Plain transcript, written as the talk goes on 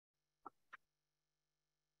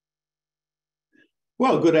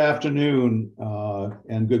Well, good afternoon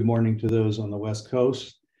and good morning to those on the West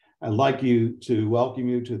Coast. I'd like to welcome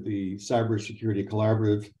you to the Cybersecurity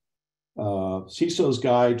Collaborative CISO's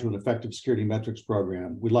Guide to an Effective Security Metrics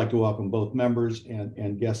Program. We'd like to welcome both members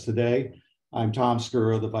and guests today. I'm Tom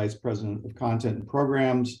Scurro, the Vice President of Content and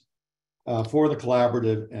Programs for the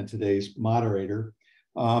Collaborative and today's moderator.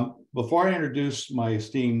 Before I introduce my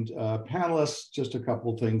esteemed panelists, just a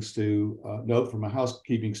couple of things to note from a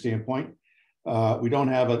housekeeping standpoint. We don't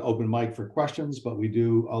have an open mic for questions, but we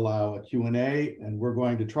do allow a Q&A, and we're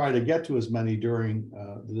going to try to get to as many during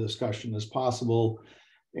the discussion as possible,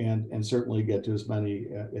 and certainly get to as many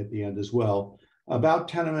at the end as well. About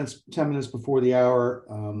 10 minutes before the hour,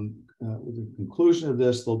 with the conclusion of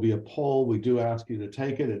this, there'll be a poll. We do ask you to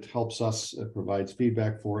take it. It helps us, it provides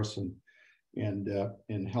feedback for us,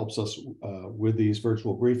 and helps us with these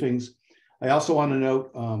virtual briefings. I also want to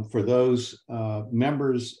note for those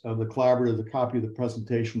members of the collaborative, the copy of the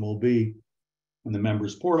presentation will be in the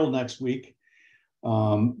members portal next week.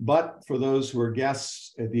 But for those who are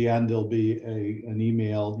guests, at the end, there'll be an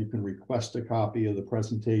email. You can request a copy of the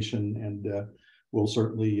presentation, and we'll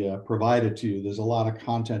certainly provide it to you. There's a lot of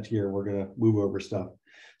content here. We're going to move over stuff.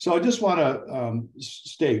 So I just want to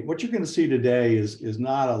state what you're going to see today is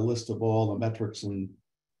not a list of all the metrics and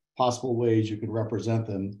possible ways you can represent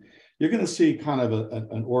them. You're going to see kind of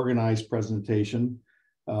an organized presentation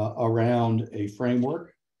around a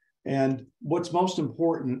framework. And what's most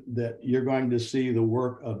important, that you're going to see the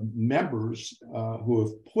work of members who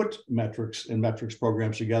have put metrics and metrics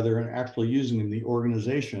programs together and actually using them in the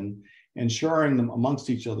organization and sharing them amongst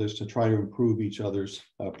each other to try to improve each other's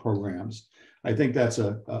programs. I think that's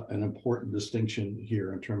an important distinction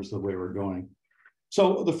here in terms of the way we're going.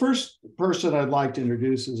 So the first person I'd like to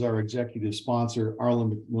introduce is our executive sponsor,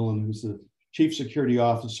 Arlen McMillan, who's the Chief Security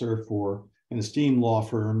Officer for an esteemed law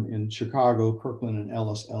firm in Chicago, Kirkland &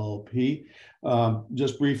 Ellis LLP.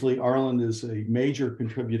 Just briefly, Arlen is a major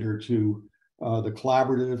contributor to the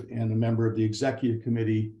collaborative and a member of the executive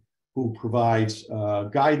committee who provides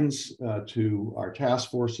guidance to our task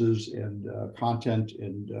forces and content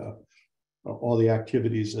and all the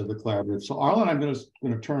activities of the collaborative. So Arlen, I'm going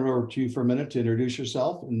to turn it over to you for a minute to introduce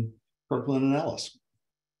yourself and Kirkland & Ellis.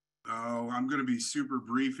 Oh, I'm going to be super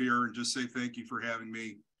brief here and just say thank you for having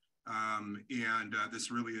me. This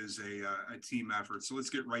really is a team effort. So let's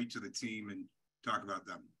get right to the team and talk about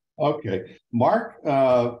them. Okay. Mark,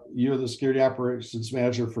 you're the Security Operations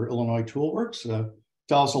Manager for Illinois Toolworks.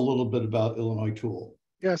 Tell us a little bit about Illinois Tool.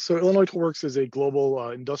 Yeah, so Illinois Toolworks is a global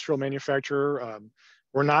industrial manufacturer.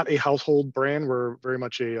 We're not a household brand. We're very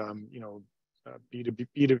much a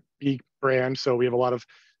B2B brand. So we have a lot of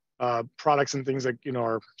products and things that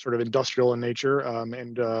are sort of industrial in nature,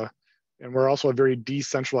 and we're also a very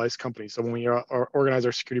decentralized company. So when we organize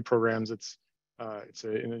our security programs, it's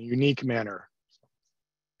in a unique manner.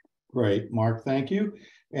 Great, Mark, thank you.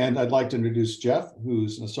 And I'd like to introduce Jeff,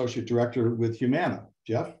 who's an associate director with Humana.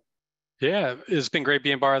 Jeff? Yeah, it's been great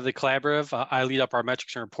being part of the collaborative. I lead up our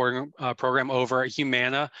metrics and reporting program over at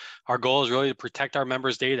Humana. Our goal is really to protect our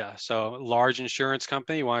members' data. So large insurance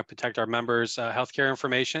company, we want to protect our members' healthcare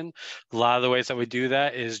information. A lot of the ways that we do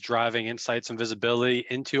that is driving insights and visibility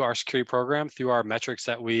into our security program through our metrics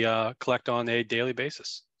that we collect on a daily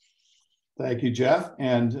basis. Thank you, Jeff.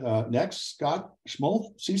 And next, Scott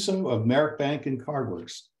Schmoll, CISO of Merrick Bank and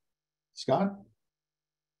Cardworks. Scott?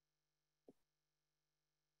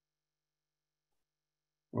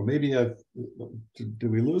 Or maybe, do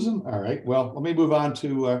we lose him? All right, well, let me move on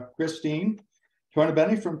to Christine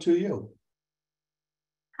Tornabene from 2U.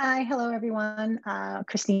 Hi, hello everyone.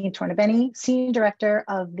 Christine Tornabene, Senior Director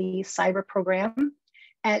of the Cyber Program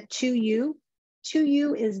at 2U.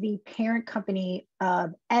 2U is the parent company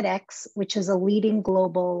of edX, which is a leading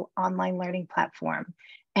global online learning platform.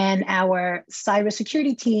 And our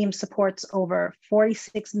cybersecurity team supports over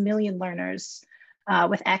 46 million learners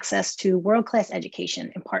with access to world-class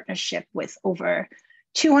education in partnership with over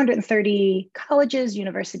 230 colleges,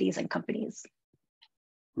 universities, and companies.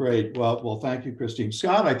 Great. Well, thank you, Christine.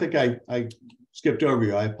 Scott, I think I skipped over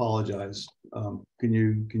you. I apologize. Can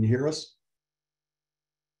you hear us?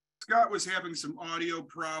 Scott was having some audio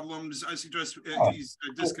problems. I suggest he's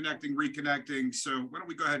disconnecting, reconnecting. So why don't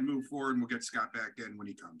we go ahead and move forward, and we'll get Scott back in when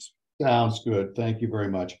he comes. Sounds good. Thank you very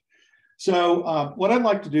much. So what I'd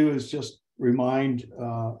like to do is just remind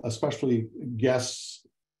especially guests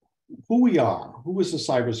who we are, who is the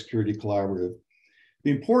Cybersecurity Collaborative. The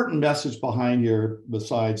important message behind here,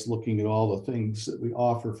 besides looking at all the things that we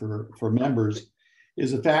offer for members,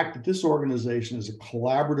 is the fact that this organization is a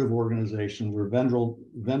collaborative organization. We're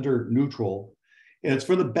vendor neutral, And it's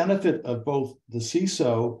for the benefit of both the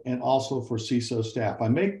CISO and also for CISO staff. I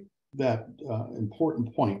make that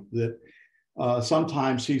important point that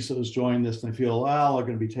sometimes CISOs join this and they feel, well, they're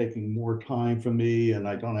going to be taking more time from me and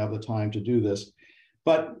I don't have the time to do this.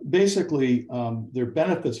 But basically, there are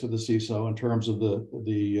benefits for the CISO in terms of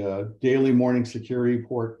the daily morning security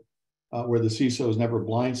report, where the CISO is never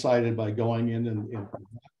blindsided by going in and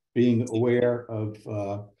being aware of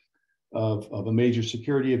a major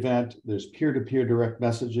security event. There's peer-to-peer direct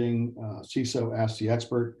messaging. CISO asks the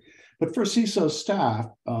expert. But for CISO staff,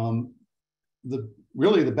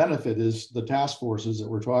 really the benefit is the task forces that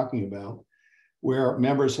we're talking about, where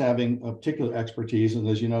members having a particular expertise, and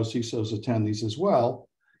as you know, CISOs attend these as well,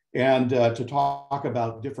 and to talk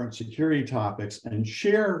about different security topics and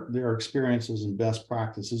share their experiences and best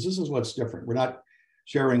practices. This is what's different. We're not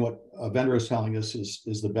sharing what a vendor is telling us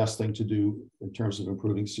is the best thing to do in terms of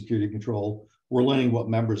improving security control. We're learning what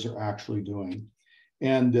members are actually doing.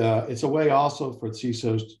 And it's a way also for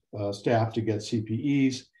CISOs staff to get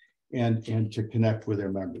CPEs and to connect with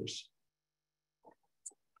their members.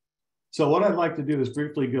 So what I'd like to do is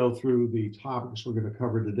briefly go through the topics we're going to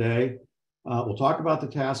cover today. We'll talk about the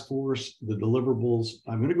task force, the deliverables.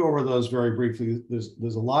 I'm going to go over those very briefly.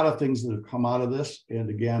 There's a lot of things that have come out of this. And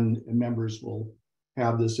again, members will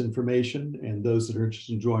have this information, and those that are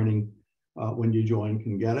interested in joining, when you join,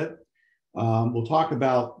 can get it. We'll talk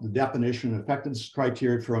about the definition and effectiveness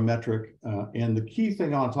criteria for a metric. And the key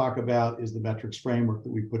thing I'll talk about is the metrics framework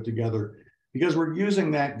that we put together, because we're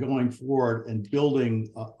using that going forward and building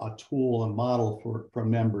a tool and model for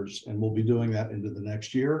members, and we'll be doing that into the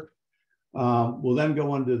next year. We'll then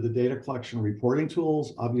go into the data collection and reporting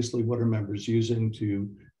tools. Obviously, what are members using to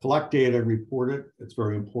collect data and report it? It's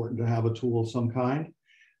very important to have a tool of some kind.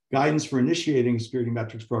 Guidance for initiating a security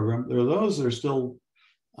metrics program. There are those that are still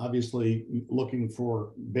obviously looking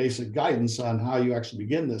for basic guidance on how you actually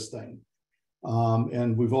begin this thing.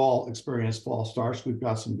 And we've all experienced false starts. We've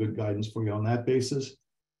got some good guidance for you on that basis.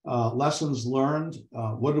 Lessons learned.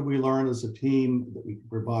 What did we learn as a team that we can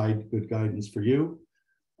provide good guidance for you?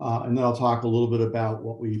 And then I'll talk a little bit about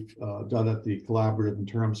what we've done at the collaborative in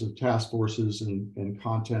terms of task forces and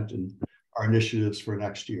content and our initiatives for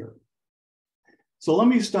next year. So let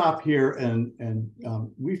me stop here, and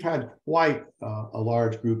we've had quite a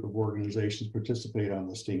large group of organizations participate on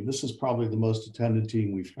this team. This is probably the most attended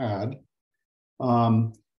team we've had. I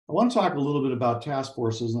want to talk a little bit about task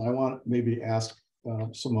forces, and I want maybe to ask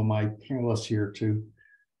some of my panelists here to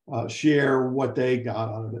share what they got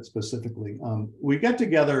out of it specifically. We get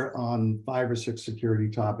together on 5 or 6 security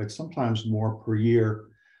topics, sometimes more per year,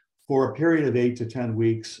 for a period of 8 to 10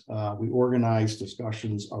 weeks. We organize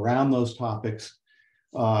discussions around those topics.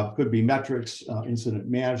 Could be metrics, incident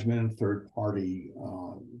management, third-party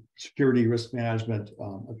security risk management.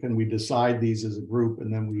 Can we decide these as a group?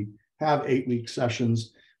 And then we have 8-week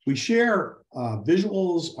sessions. We share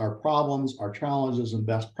visuals, our problems, our challenges, and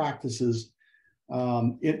best practices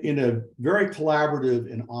in a very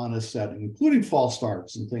collaborative and honest setting, including false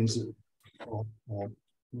starts and things that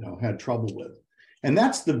had trouble with. And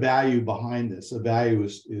that's the value behind this. The value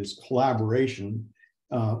is collaboration.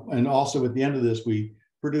 And also at the end of this, we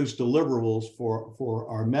produce deliverables for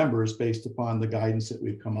our members based upon the guidance that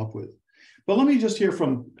we've come up with. But let me just hear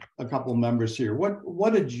from a couple of members here.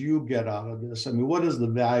 What did you get out of this? I mean, what is the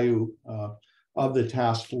value of the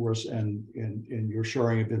task force and your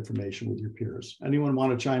sharing of information with your peers? Anyone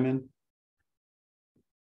want to chime in?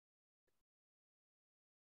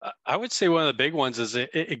 I would say one of the big ones is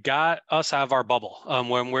it got us out of our bubble.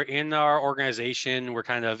 When we're in our organization, we're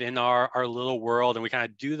kind of in our little world, and we kind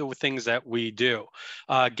of do the things that we do.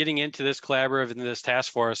 Getting into this collaborative and this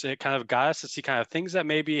task force, it kind of got us to see kind of things that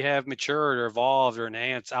maybe have matured or evolved or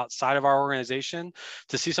enhanced outside of our organization,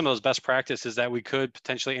 to see some of those best practices that we could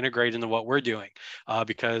potentially integrate into what we're doing.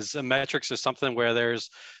 Because metrics is something where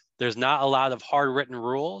there's not a lot of hard written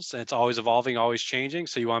rules, and it's always evolving, always changing.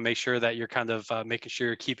 So you want to make sure that you're kind of making sure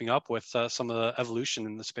you're keeping up with some of the evolution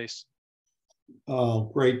in the space. Oh,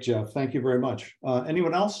 great, Jeff. Thank you very much.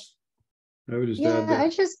 Anyone else? I would just add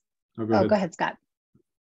that. Go ahead, Scott.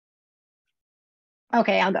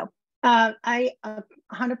 Okay, I'll go. I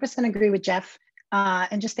 100% agree with Jeff.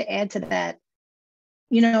 And just to add to that,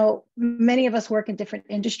 many of us work in different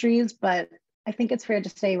industries, but I think it's fair to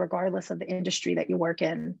say, regardless of the industry that you work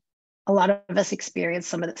in, a lot of us experience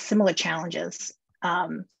some of the similar challenges.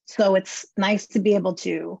 So it's nice to be able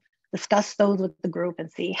to discuss those with the group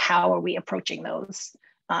and see how are we approaching those.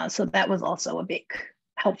 So that was also a big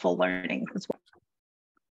helpful learning as well.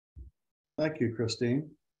 Thank you, Christine.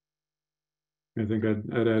 I think I'd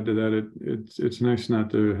add to that. It's nice not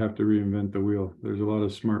to have to reinvent the wheel. There's a lot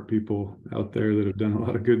of smart people out there that have done a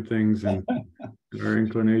lot of good things, and our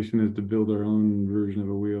inclination is to build our own version of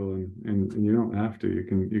a wheel, and you don't have to.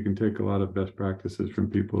 You can take a lot of best practices from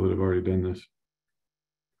people that have already done this.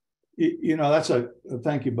 You know, that's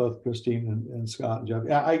thank you both, Christine and Scott and Jeff.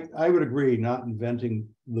 I would agree, not inventing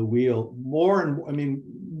the wheel more. And I mean,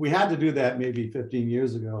 we had to do that maybe 15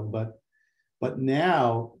 years ago, but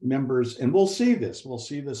now members, and we'll see this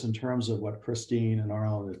in terms of what Christine and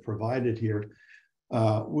Arlen have provided here.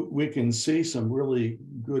 We can see some really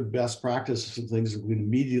good best practices and things that we can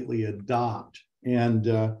immediately adopt. And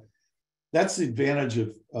that's the advantage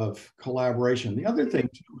of collaboration. The other thing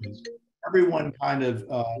too is everyone kind of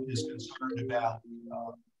is concerned about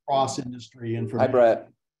cross-industry information. Hi, Brett.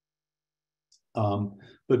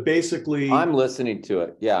 But basically, I'm listening to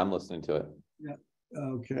it. Yeah, I'm listening to it. Yeah.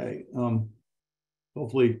 Okay.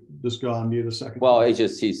 Hopefully this go on mute a second. Well,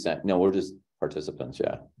 he's saying, no, we're just participants.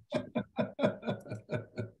 Yeah.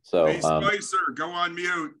 So, hey, Spicer, go on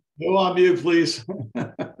mute. Go on mute, please.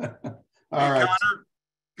 All right.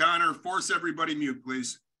 Connor, force everybody mute,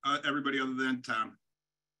 please. Everybody other than Tom.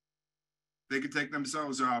 They can take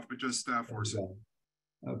themselves off, but just force it.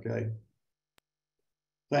 Okay.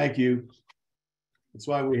 Thank you. That's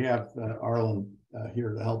why we have Arlen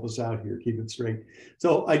here to help us out here, keep it straight.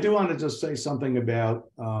 So I do want to just say something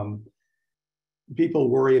about people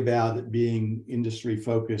worry about it being industry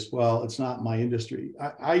focused. Well, it's not my industry.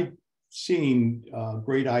 I've seen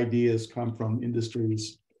great ideas come from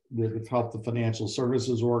industries that have helped the financial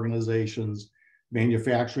services organizations,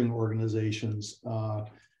 manufacturing organizations.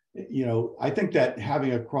 You know, I think that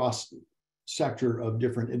having a cross sector of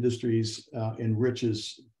different industries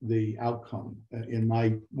enriches the outcome in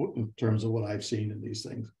terms of what I've seen in these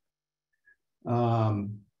things.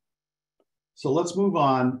 So let's move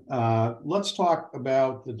on. Let's talk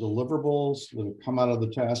about the deliverables that have come out of the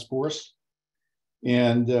task force.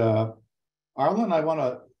 And Arlen, I want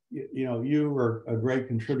to, you know, you are a great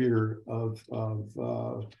contributor of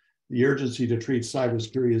the urgency to treat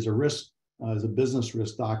cybersecurity as a risk, as a business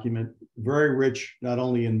risk document, very rich, not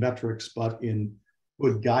only in metrics, but in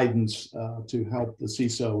good guidance to help the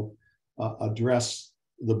CISO address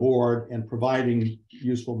the board and providing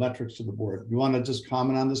useful metrics to the board. You want to just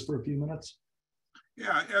comment on this for a few minutes?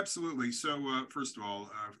 Yeah, absolutely. So first of all,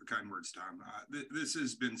 for the kind words, Tom, this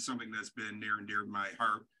has been something that's been near and dear to my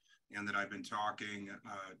heart and that I've been talking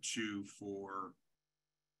to for,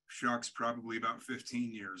 shucks, probably about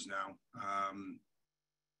 15 years now.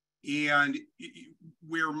 And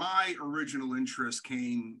where my original interest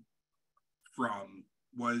came from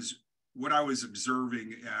was what I was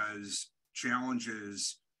observing as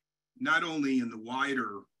challenges, not only in the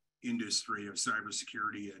wider industry of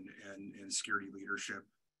cybersecurity and security leadership,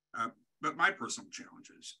 but my personal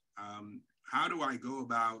challenges. How do I go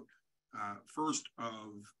about, first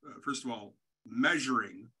of all,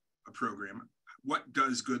 measuring a program? What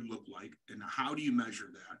does good look like, and how do you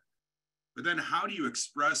measure that? But then how do you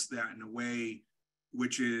express that in a way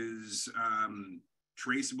which is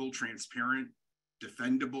traceable, transparent,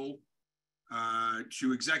 defendable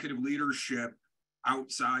to executive leadership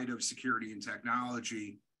outside of security and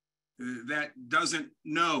technology that doesn't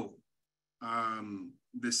know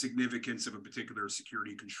the significance of a particular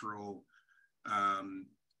security control,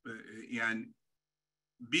 and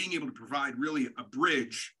being able to provide really a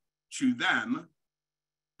bridge to them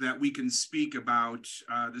that we can speak about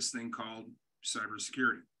this thing called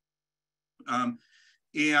cybersecurity.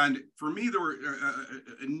 And for me, there were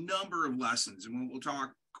a number of lessons, and we'll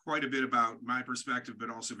talk quite a bit about my perspective, but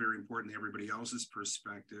also very importantly, everybody else's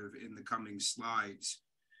perspective in the coming slides.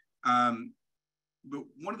 But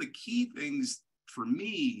one of the key things for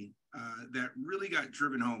me that really got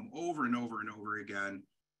driven home over and over and over again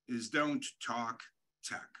is don't talk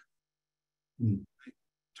tech,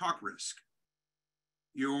 talk risk.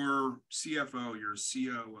 Your CFO, your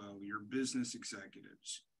COO, your business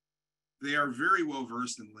executives, they are very well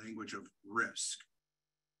versed in language of risk.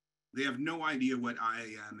 They have no idea what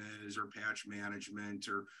IAM is or patch management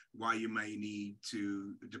or why you may need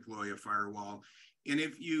to deploy a firewall. And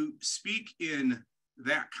if you speak in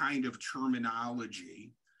that kind of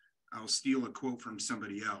terminology, I'll steal a quote from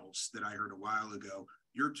somebody else that I heard a while ago.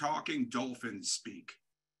 You're talking dolphin speak.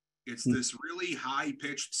 It's this really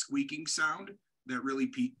high-pitched squeaking sound that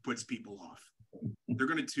really puts people off. They're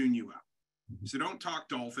going to tune you out. So don't talk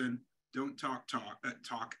dolphin, don't talk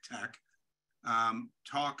tech,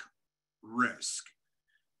 talk risk.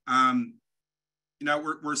 Now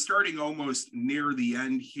we're starting almost near the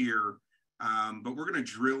end here, but we're going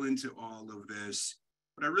to drill into all of this.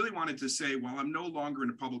 But I really wanted to say, while I'm no longer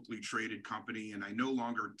in a publicly traded company and I no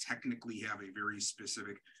longer technically have a very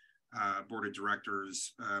specific board of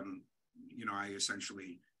directors, you know, I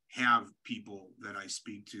essentially have people that I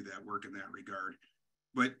speak to that work in that regard.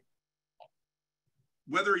 But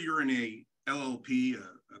whether you're in a LLP,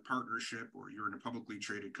 a partnership, or you're in a publicly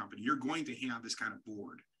traded company, you're going to have this kind of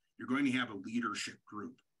board. You're going to have a leadership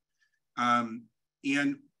group.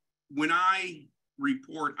 And when I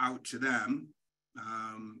report out to them,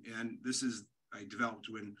 and this is, I developed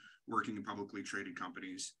when working in publicly traded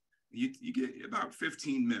companies, you get about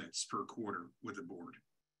 15 minutes per quarter with the board,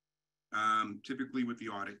 typically with the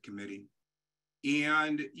audit committee.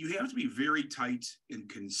 And you have to be very tight and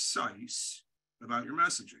concise about your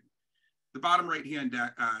messaging. The bottom right-hand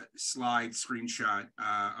slide, screenshot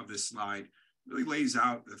of this slide, really lays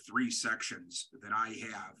out the 3 sections that I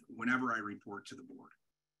have whenever I report to the board.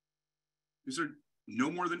 These are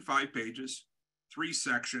no more than 5 pages, 3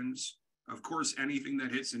 sections. Of course, anything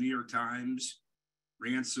that hits the New York Times,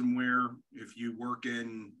 ransomware, if you work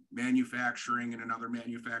in manufacturing and another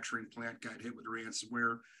manufacturing plant got hit with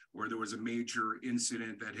ransomware, or there was a major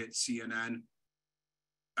incident that hit CNN,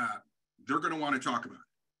 they're going to want to talk about it.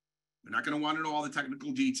 They're not going to want to know all the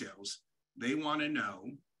technical details. They want to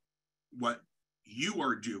know what you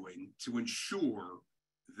are doing to ensure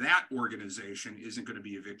that organization isn't going to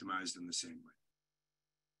be victimized in the same way.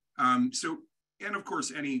 And of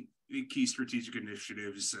course, any key strategic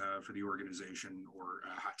initiatives for the organization or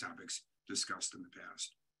hot topics discussed in the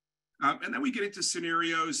past. And then we get into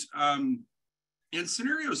scenarios. And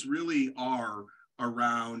scenarios really are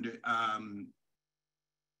around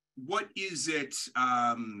what is it,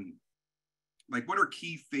 like what are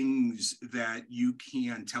key things that you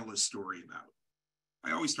can tell a story about?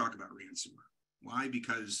 I always talk about ransomware. Why?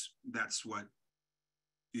 Because that's what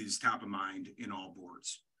is top of mind in all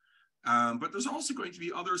boards. But there's also going to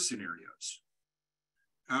be other scenarios.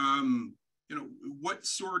 You know, what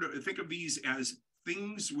sort of, think of these as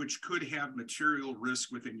things which could have material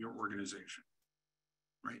risk within your organization,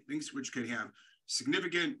 right? Things which could have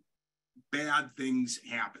significant bad things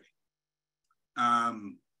happening.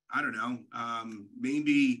 I don't know,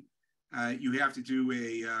 maybe you have to do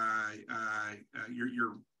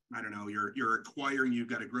you're acquiring, you've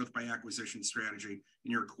got a growth by acquisition strategy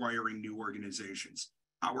and you're acquiring new organizations.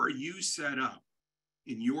 How are you set up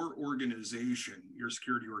in your organization, your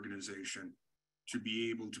security organization, to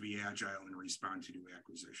be able to be agile and respond to new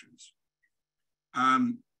acquisitions?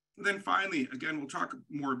 Then finally, again, we'll talk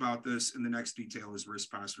more about this in the next detail is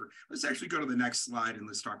risk posture. Let's actually go to the next slide and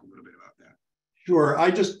let's talk a little bit about that. Sure.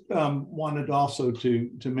 I just wanted also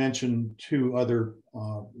to mention 2 other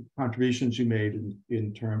contributions you made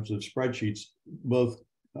in terms of spreadsheets, both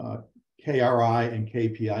KRI and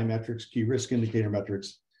KPI metrics, key risk indicator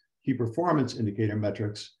metrics, key performance indicator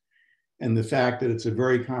metrics, and the fact that it's a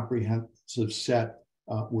very comprehensive set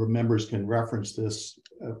where members can reference this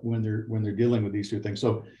when they're dealing with these 2 things.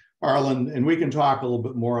 So Arlen, and we can talk a little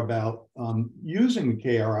bit more about using the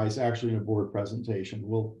KRIs actually in a board presentation.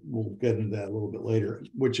 We'll get into that a little bit later,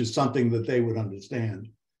 which is something that they would understand.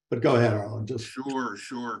 But go ahead, Arlen. Just sure.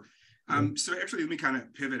 So actually, let me kind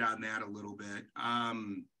of pivot on that a little bit.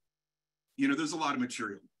 You know, there's a lot of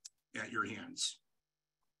material at your hands.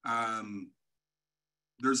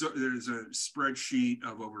 There's a spreadsheet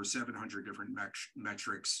of over 700 different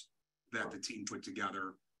metrics that the team put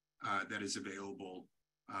together that is available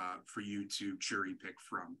for you to cherry pick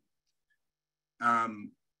from.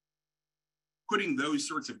 Putting those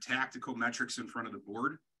sorts of tactical metrics in front of the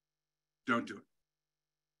board, don't do it,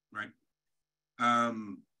 right?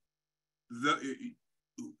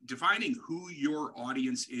 Defining who your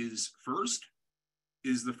audience is first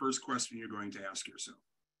is the first question you're going to ask yourself.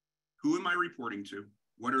 Who am I reporting to?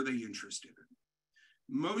 What are they interested in?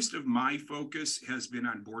 Most of my focus has been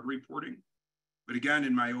on board reporting. But again,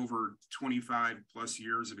 in my over 25 plus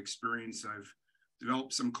years of experience, I've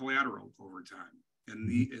developed some collateral over time.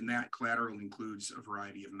 And that collateral includes a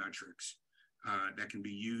variety of metrics that can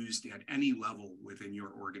be used at any level within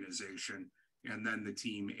your organization. And then the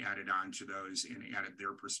team added on to those and added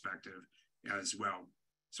their perspective as well.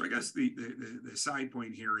 So I guess the side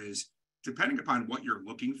point here is, depending upon what you're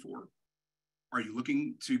looking for, are you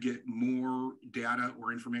looking to get more data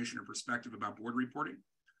or information or perspective about board reporting?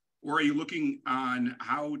 Or are you looking on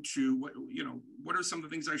how to, what are some of the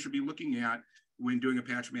things I should be looking at when doing a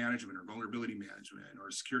patch management or vulnerability management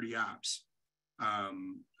or security ops,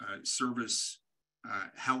 service,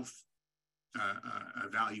 health,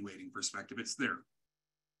 evaluating perspective? It's there.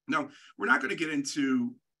 Now, we're not going to get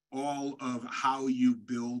into all of how you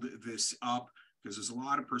build this up because there's a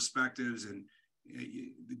lot of perspectives and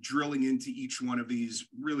drilling into each one of these.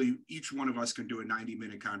 Really, each one of us can do a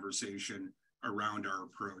 90-minute conversation around our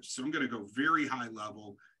approach. So I'm going to go very high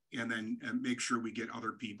level and then make sure we get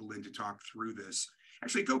other people in to talk through this.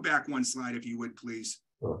 Actually, go back one slide if you would, please.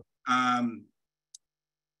 Sure.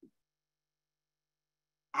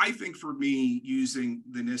 I think for me, using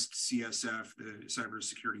the NIST CSF, the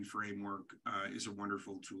cybersecurity framework, is a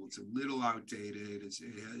wonderful tool. It's a little outdated. It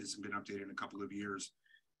hasn't been updated in a couple of years.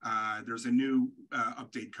 There's a new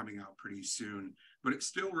update coming out pretty soon, but it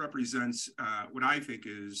still represents what I think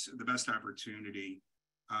is the best opportunity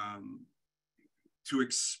to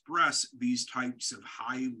express these types of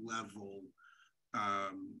high-level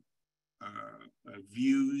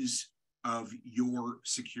views of your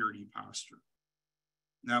security posture.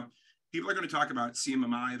 Now, people are going to talk about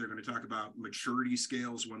CMMI. They're going to talk about maturity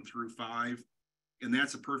scales 1 through 5, and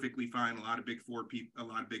that's a perfectly fine. A lot of Big Four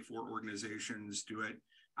organizations do it.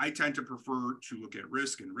 I tend to prefer to look at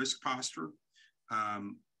risk and risk posture.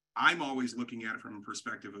 I'm always looking at it from a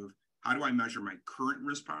perspective of how do I measure my current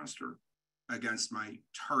risk posture against my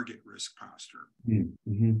target risk posture.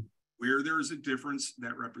 Mm-hmm. Where there's a difference,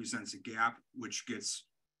 that represents a gap, which gets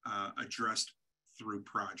addressed through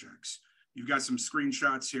projects. You've got some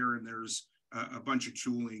screenshots here, and there's a bunch of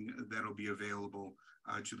tooling that'll be available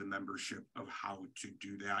to the membership of how to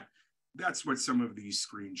do that. That's what some of these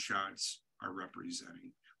screenshots are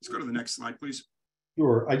representing. Let's go to the next slide, please.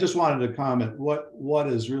 Sure. I just wanted to comment. What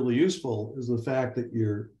is really useful is the fact that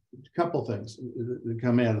a couple things that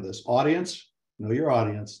come out of this. Audience, know your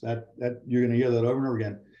audience. That you're going to hear that over and over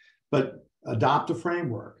again. But adopt a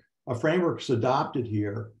framework. A framework's adopted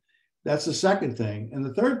here. That's the second thing. And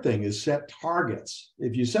the third thing is set targets.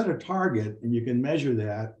 If you set a target and you can measure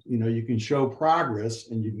that, you can show progress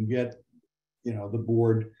and you can get, the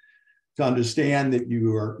board to understand that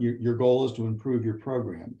your goal is to improve your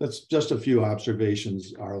program. That's just a few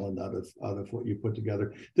observations, Arlen, out of what you put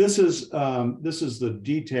together. This is the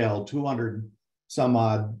detailed 200 some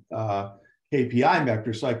odd KPI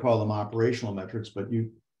metrics. I call them operational metrics, but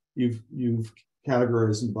you've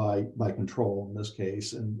categorized them by control in this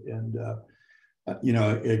case. And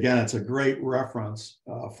again, it's a great reference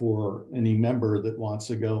for any member that wants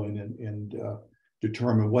to go in and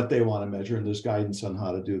determine what they want to measure, and there's guidance on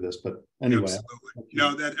how to do this. But anyway. Absolutely.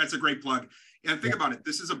 No, that's a great plug. And think about it.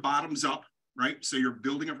 This is a bottoms up, right? So you're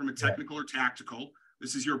building it from a technical or tactical.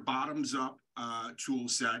 This is your bottoms up tool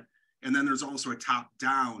set. And then there's also a top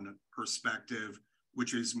down perspective,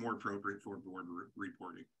 which is more appropriate for board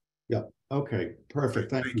reporting. Yeah. Okay.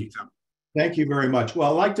 Perfect. Thank you, Tom. Thank you very much.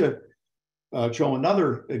 Well, I'd like to show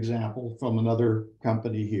another example from another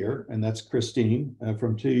company here, and that's Christine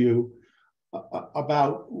from 2U,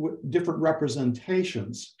 about different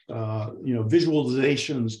representations,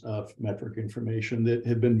 visualizations of metric information that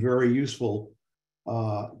have been very useful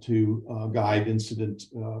to guide incident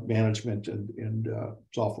management and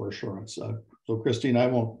software assurance. So Christine, I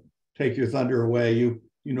won't take your thunder away. You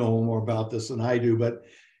know more about this than I do, but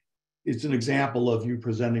it's an example of you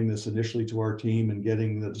presenting this initially to our team and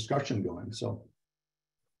getting the discussion going. So,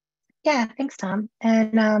 yeah, thanks, Tom.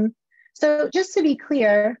 And so just to be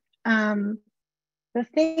clear, the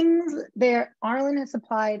things there, Arlen has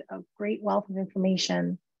supplied a great wealth of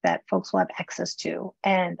information that folks will have access to.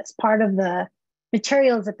 And as part of the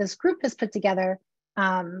materials that this group has put together,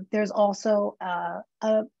 there's also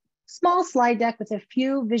a small slide deck with a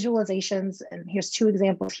few visualizations, and here's 2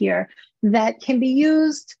 examples here, that can be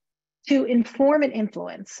used to inform and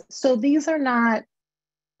influence. So these are not,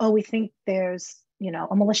 we think there's,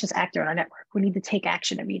 a malicious actor in our network, we need to take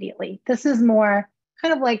action immediately. This is more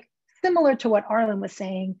kind of like similar to what Arlen was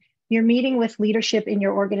saying. You're meeting with leadership in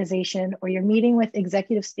your organization, or you're meeting with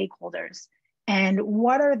executive stakeholders. And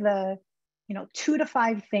what are the, 2 to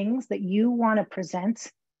 5 things that you want to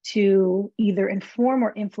present to either inform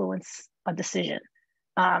or influence a decision?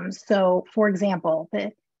 So for example,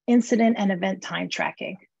 the incident and event time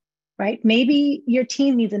tracking, right? Maybe your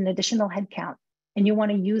team needs an additional headcount, and you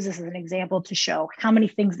want to use this as an example to show how many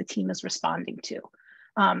things the team is responding to.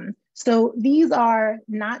 So these are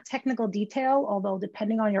not technical detail, although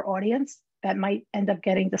depending on your audience, that might end up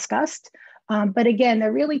getting discussed. But again,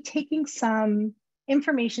 they're really taking some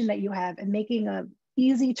information that you have and making a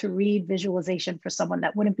easy to read visualization for someone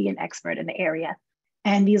that wouldn't be an expert in the area.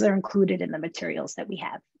 And these are included in the materials that we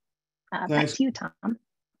have. Back to you, Tom.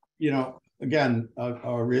 Again,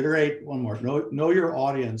 I'll reiterate one more. Know your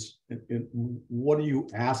audience. What are you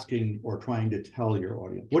asking or trying to tell your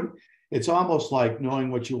audience? It's almost like knowing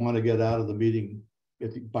what you want to get out of the meeting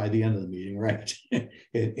by the end of the meeting, right?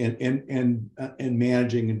 and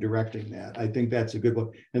managing and directing that. I think that's a good one.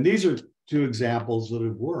 And these are two examples that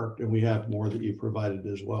have worked, and we have more that you provided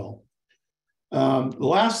as well. The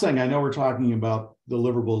last thing, I know we're talking about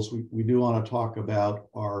deliverables, we do want to talk about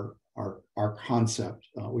our concept,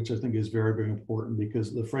 which I think is very, very important,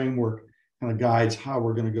 because the framework kind of guides how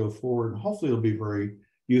we're going to go forward. And hopefully it'll be very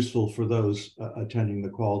useful for those attending the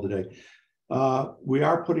call today. We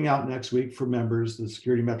are putting out next week for members the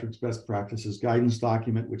Security Metrics Best Practices Guidance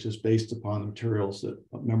document, which is based upon the materials that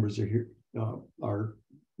members are here are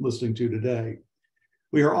listening to today.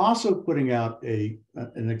 We are also putting out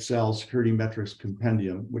an Excel Security Metrics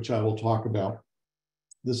Compendium, which I will talk about.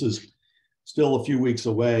 This is still a few weeks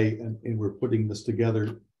away, and we're putting this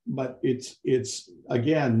together. But it's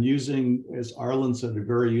again, using, as Arlen said, a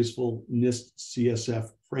very useful NIST CSF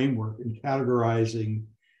framework in categorizing,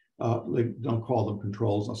 don't call them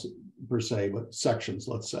controls per se, but sections,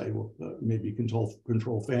 let's say, maybe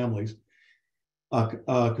control families.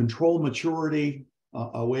 Control maturity,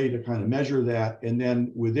 a way to kind of measure that, and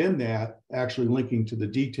then within that, actually linking to the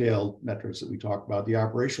detailed metrics that we talked about, the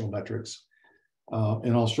operational metrics.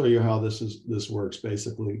 And I'll show you how this works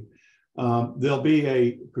basically. There'll be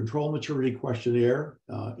a control maturity questionnaire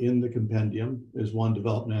in the compendium. There's one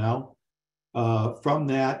developed now. From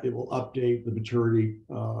that, it will update the maturity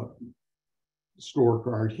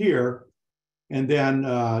scorecard here. And then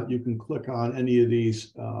you can click on any of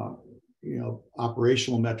these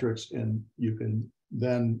operational metrics, and you can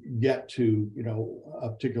then get to a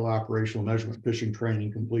particular operational measurement, phishing training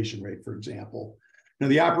completion rate, for example. Now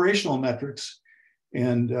the operational metrics,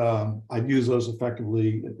 and I've used those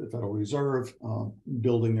effectively at the Federal Reserve,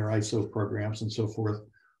 building their ISO programs and so forth,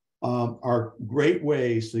 are great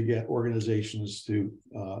ways to get organizations to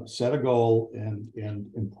set a goal and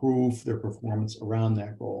improve their performance around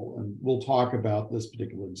that goal. And we'll talk about this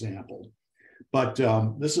particular example. But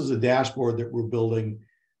this is a dashboard that we're building,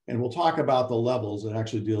 and we'll talk about the levels. It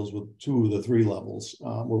actually deals with 2 of the 3 levels.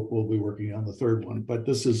 We'll be working on the 3rd one, but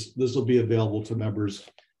this will be available to members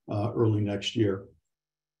early next year.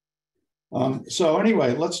 So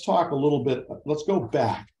anyway, let's talk a little bit. Let's go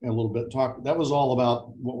back a little bit. That was all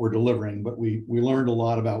about what we're delivering, but we learned a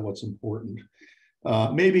lot about what's important.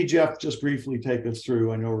 Maybe Jeff, just briefly take us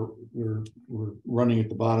through. I know we're running at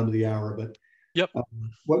the bottom of the hour, but yep.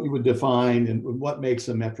 What you would define and what makes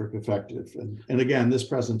a metric effective. And again, this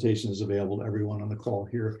presentation is available to everyone on the call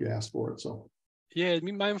here if you ask for it. So yeah,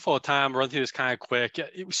 be mindful of time. Run through this kind of quick.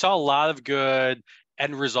 We saw a lot of good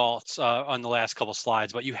end results on the last couple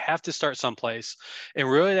slides, but you have to start someplace. And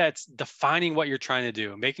really that's defining what you're trying to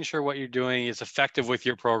do, making sure what you're doing is effective with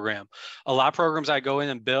your program. A lot of programs I go in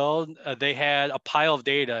and build, they had a pile of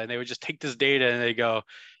data, and they would just take this data and they go,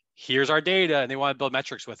 here's our data, and they want to build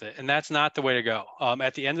metrics with it. And that's not the way to go.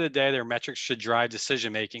 At the end of the day, their metrics should drive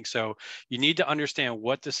decision-making. So you need to understand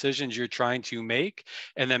what decisions you're trying to make,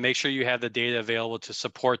 and then make sure you have the data available to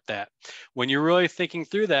support that. When you're really thinking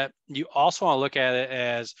through that, you also want to look at it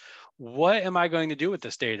as, what am I going to do with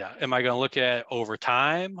this data? Am I going to look at over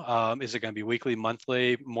time? Is it going to be weekly,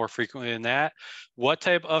 monthly, more frequently than that? What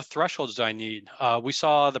type of thresholds do I need? We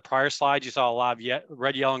saw the prior slide, you saw a lot of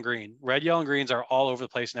red, yellow, and green. Red, yellow, and greens are all over the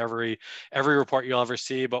place in every report you'll ever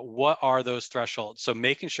see, but what are those thresholds? So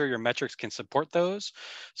making sure your metrics can support those,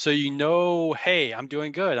 so you know, hey, I'm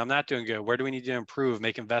doing good, I'm not doing good. Where do we need to improve,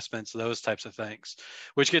 make investments, those types of things,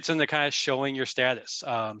 which gets into kind of showing your status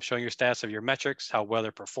of your metrics, how well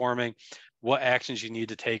they're performing, what actions you need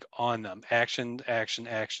to take on them. Actions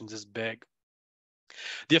is big.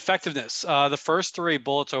 The effectiveness, the first 3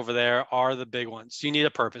 bullets over there are the big ones. You need a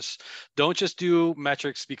purpose. Don't just do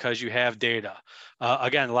metrics because you have data.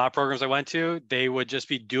 Again, a lot of programs I went to, they would just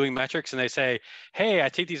be doing metrics, and they say, hey, I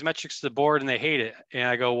take these metrics to the board and they hate it. And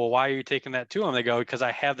I go, well, why are you taking that to them? They go, because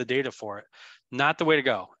I have the data for it. Not the way to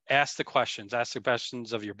go. Ask the questions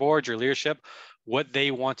of your board, your leadership, what they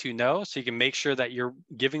want to know, so you can make sure that you're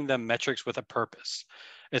giving them metrics with a purpose.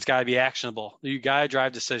 It's got to be actionable. You got to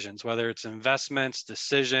drive decisions, whether it's investments,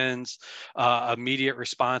 decisions, immediate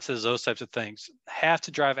responses, those types of things. Have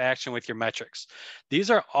to drive action with your metrics. These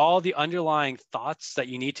are all the underlying thoughts that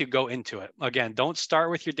you need to go into it. Again, don't start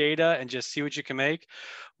with your data and just see what you can make.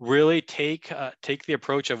 Really take the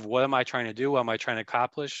approach of, what am I trying to do? What am I trying to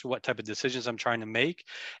accomplish? What type of decisions I'm trying to make?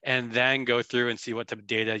 And then go through and see what type of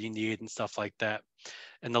data you need and stuff like that.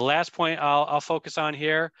 And the last point I'll focus on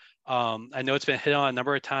here, I know it's been hit on a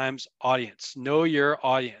number of times, audience. Know your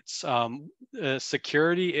audience.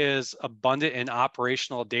 Security is abundant in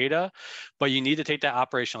operational data, but you need to take that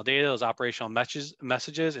operational data, those operational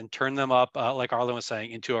messages, and turn them up, like Arlen was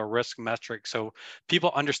saying, into a risk metric, so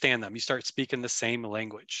people understand them. You start speaking the same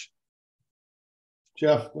language.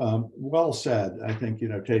 Jeff, well said. I think,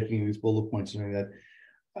 taking these bullet points and that,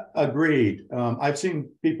 Agreed. I've seen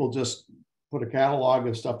people just put a catalog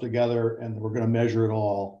of stuff together and we're going to measure it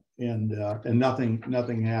all, and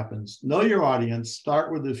nothing happens. Know your audience,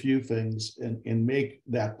 start with a few things and make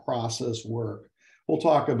that process work. We'll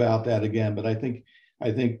talk about that again, but I think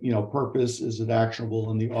purpose, is it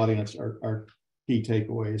actionable, and the audience are key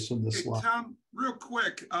takeaways from this slide. Tom, real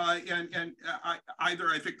quick, either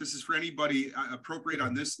I think this is for anybody appropriate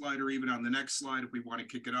on this slide or even on the next slide if we want to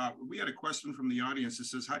kick it off. We had a question from the audience that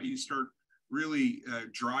says, how do you start really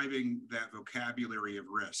driving that vocabulary of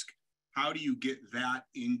risk? How do you get that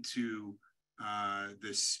into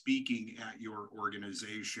the speaking at your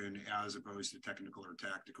organization as opposed to technical or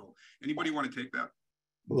tactical? Anybody want to take that?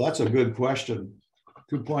 Well, that's a good question.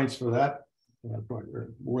 2 points for that.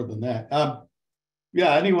 More than that.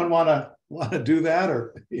 Yeah, anyone want to do that,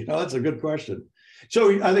 or that's a good question.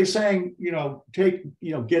 So are they saying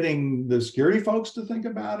getting the security folks to think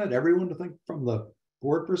about it, everyone to think from the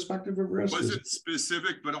board perspective of risk? Wasn't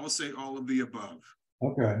specific, but I'll say all of the above.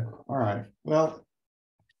 Okay, all right. Well,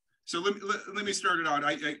 so let me start it out.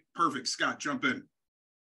 Perfect. Scott, jump in.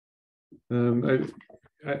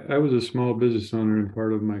 I was a small business owner in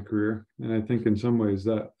part of my career, and I think in some ways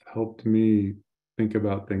that helped me think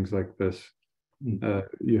about things like this.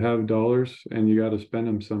 You have dollars and you got to spend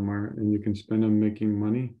them somewhere, and you can spend them making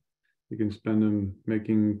money, you can spend them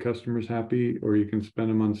making customers happy, or you can spend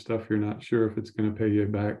them on stuff you're not sure if it's going to pay you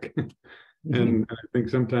back. And I think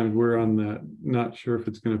sometimes we're on that not sure if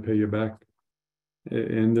it's going to pay you back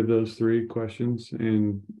end of those three questions,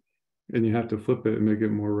 and you have to flip it and make it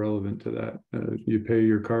more relevant to that. You pay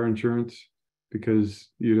your car insurance because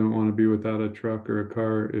you don't want to be without a truck or a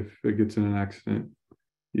car if it gets in an accident.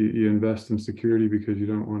 You invest in security because you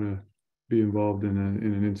don't want to be involved in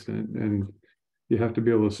an incident, and you have to be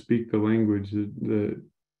able to speak the language that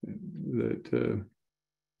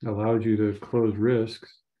allows you to close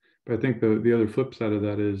risks. But I think the other flip side of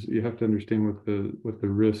that is you have to understand what the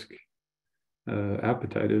risk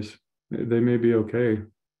appetite is. They may be okay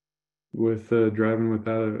with driving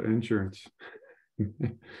without insurance,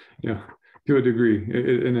 to a degree,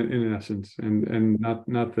 in essence, and not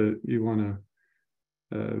that you want to.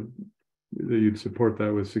 That you'd support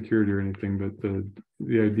that with security or anything, but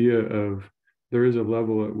the idea of there is a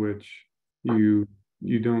level at which you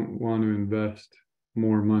don't want to invest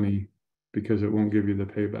more money because it won't give you the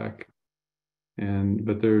payback,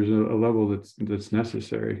 but there's a level that's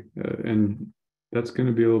necessary, and that's going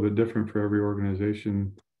to be a little bit different for every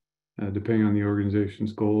organization, depending on the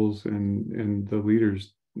organization's goals and the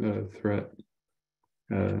leader's threat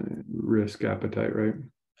risk appetite, right?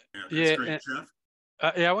 Yeah, that's great, Jeff.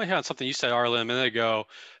 I want to hit on something you said, Arlen, a minute ago.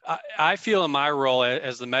 I feel in my role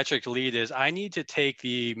as the metric lead is I need to take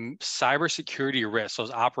the cybersecurity risks, those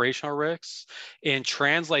operational risks, and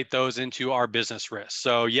translate those into our business risks.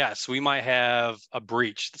 So yes, we might have a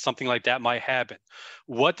breach, something like that might happen.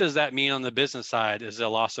 What does that mean on the business side? Is it a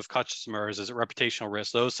loss of customers? Is it reputational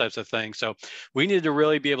risk? Those types of things. So we need to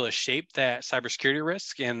really be able to shape that cybersecurity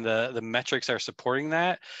risk and the metrics that are supporting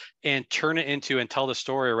that, and turn it into and tell the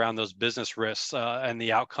story around those business risks and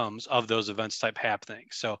the outcomes of those events type happening.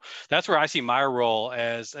 So that's where I see my role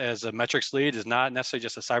as a metrics lead, is not necessarily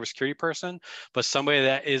just a cybersecurity person, but somebody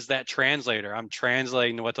that is that translator. I'm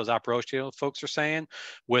translating what those operational folks are saying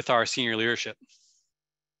with our senior leadership.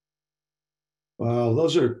 Well,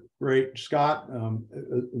 those are great, Scott.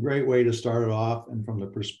 A great way to start it off, and from the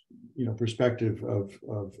perspective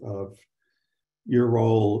of your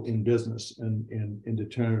role in business and to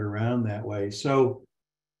turn it around that way. So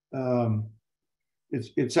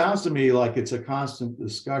it sounds to me like it's a constant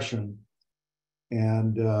discussion,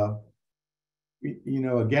 and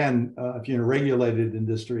again, if you're in a regulated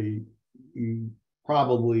industry, you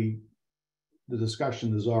probably, the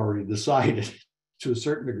discussion is already decided to a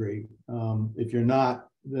certain degree. If you're not,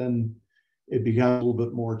 then it becomes a little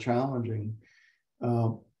bit more challenging.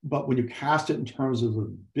 But when you cast it in terms of a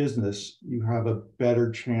business, you have a better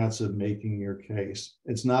chance of making your case.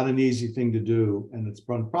 It's not an easy thing to do, and it's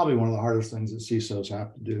probably one of the hardest things that CISOs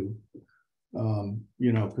have to do.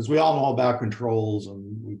 Because we all know about controls,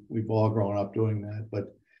 and we've all grown up doing that.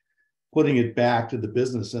 But putting it back to the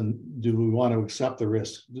business, and do we want to accept the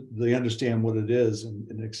risk? Do they understand what it is,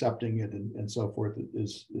 and accepting it and so forth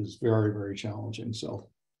is very, very challenging. So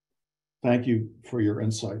thank you for your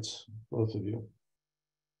insights, both of you.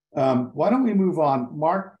 Why don't we move on?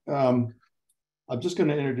 Mark, I'm just going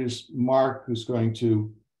to introduce Mark, who's going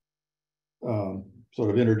to sort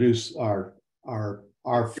of introduce our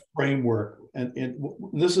framework. And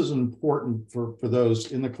this is important for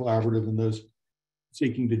those in the collaborative and those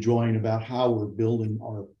seeking to join, about how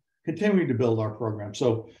we're continuing to build our program.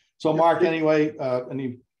 So So Mark, anyway,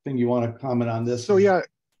 anything you want to comment on this? So yeah,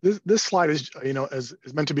 this slide is,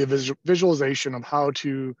 is meant to be a visualization of how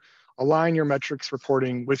to align your metrics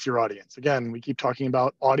reporting with your audience. Again, we keep talking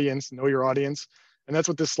about audience, know your audience, and that's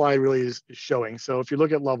what this slide really is showing. So if you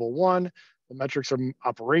look at level 1, the metrics are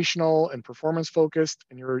operational and performance focused,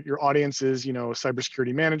 and your audience is,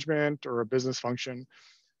 cybersecurity management or a business function.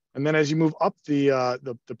 And then as you move up the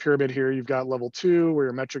pyramid here, you've got level 2, where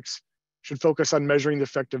your metrics should focus on measuring the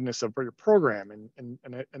effectiveness of your program,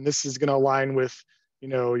 and this is going to align with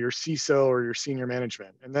your CISO or your senior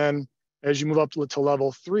management. And then as you move up to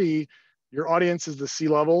level 3, your audience is the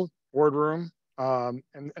C-level boardroom, and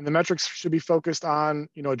the metrics should be focused on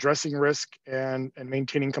addressing risk and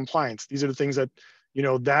maintaining compliance. These are the things that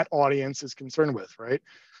that audience is concerned with, right?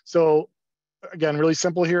 So again, really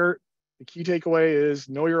simple here. The key takeaway is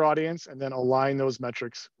know your audience and then align those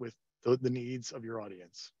metrics with the needs of your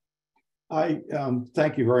audience. I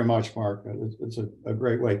thank you very much, Mark. It's a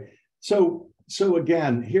great way. So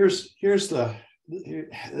again, this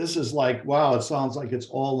is like, wow, it sounds like it's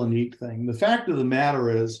all a neat thing. The fact of the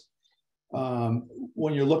matter is,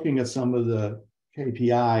 when you're looking at some of the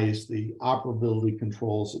KPIs, the operability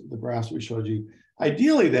controls, the graphs we showed you,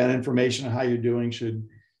 ideally that information on how you're doing should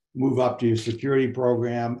move up to your security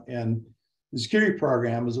program. And the security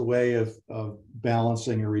program is a way of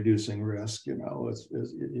balancing or reducing risk. It's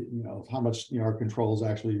how much our controls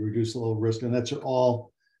actually reduce a little risk, and that's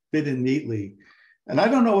all fit in neatly. And I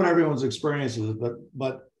don't know what everyone's experience is,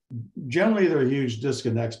 but generally there are huge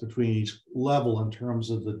disconnects between each level in terms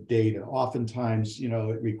of the data. Oftentimes,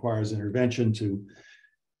 it requires intervention to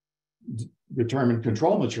determine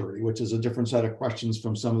control maturity, which is a different set of questions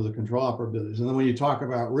from some of the control operabilities. And then when you talk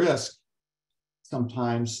about risk,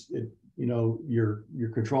 sometimes your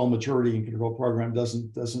control maturity and control program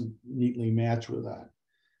doesn't neatly match with that.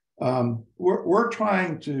 We're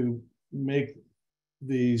trying to make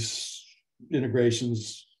these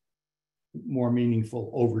integrations more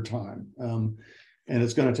meaningful over time, and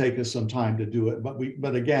it's going to take us some time to do it.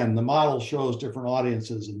 But again, the model shows different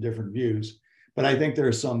audiences and different views. But I think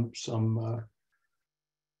there's some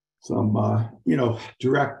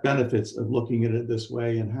direct benefits of looking at it this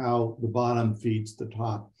way and how the bottom feeds the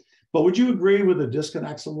top. But would you agree with the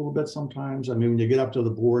disconnects a little bit sometimes? I mean, when you get up to the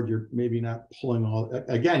board, you're maybe not pulling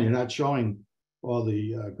you're not showing all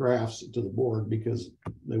the graphs to the board because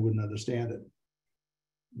they wouldn't understand it.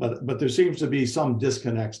 But there seems to be some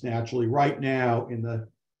disconnects naturally right now in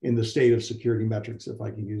the state of security metrics, if I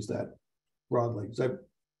can use that broadly. Does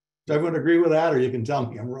everyone agree with that, or you can tell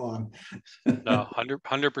me I'm wrong? No,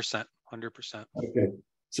 100%. Okay.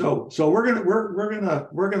 So we're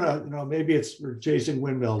gonna maybe we're chasing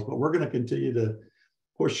windmills, but we're gonna continue to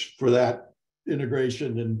push for that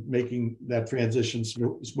integration and making that transition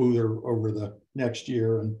smoother over the next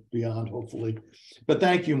year and beyond, hopefully. But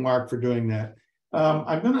thank you, Mark, for doing that.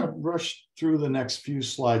 I'm going to rush through the next few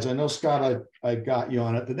slides. I know, Scott, I got you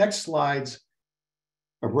on it. The next slides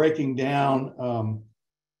are breaking down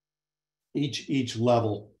each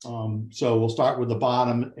level. So we'll start with the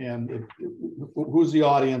bottom, and who's the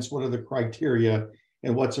audience, what are the criteria,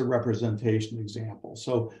 and what's a representation example.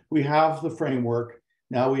 So we have the framework.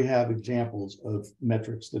 Now we have examples of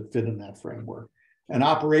metrics that fit in that framework. And the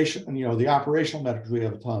operational metrics we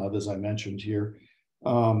have a ton of, as I mentioned here.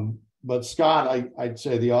 But Scott, I'd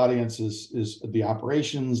say the audience is the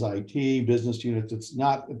operations, IT, business units. It's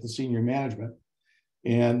not at the senior management.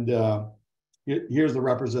 And here's the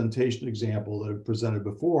representation example that I've presented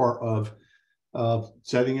before of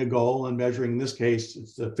setting a goal and measuring. In this case,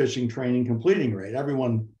 it's the phishing training completing rate.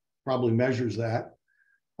 Everyone probably measures that.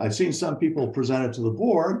 I've seen some people present it to the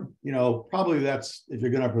board. Probably that's if you're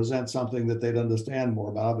going to present something that they'd understand more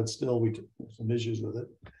about, but still we have some issues with it.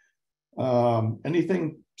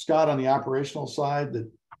 Anything, Scott, on the operational side that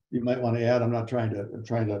you might want to add? I'm trying to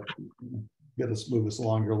move us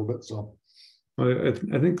along here a little bit. So, well,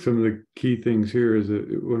 I think some of the key things here is that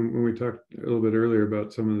when we talked a little bit earlier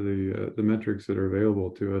about some of the metrics that are available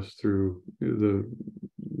to us through the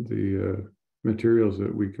materials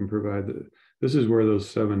that we can provide, this is where those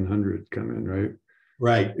 700 come in, right?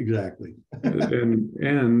 Right, exactly.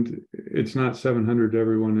 and it's not 700 to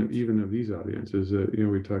everyone, even of these audiences.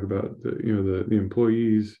 We talk about the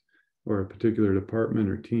employees or a particular department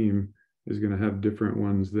or team is going to have different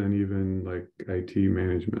ones than even like IT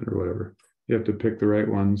management or whatever. You have to pick the right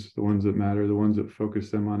ones, the ones that matter, the ones that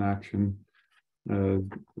focus them on action,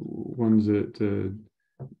 ones that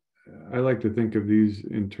I like to think of these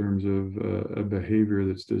in terms of a behavior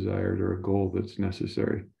that's desired or a goal that's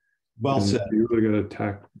necessary. Well said. You really got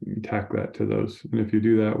to tack that to those. And if you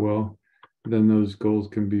do that well, then those goals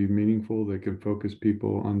can be meaningful. They can focus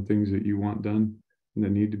people on things that you want done and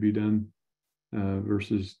that need to be done,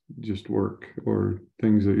 versus just work or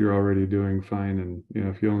things that you're already doing fine. And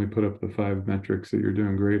if you only put up the 5 metrics that you're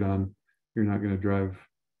doing great on, you're not going to drive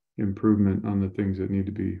improvement on the things that need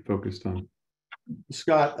to be focused on.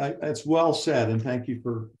 Scott, that's well said, and thank you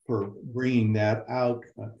for bringing that out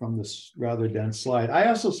from this rather dense slide. I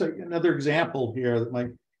also say another example here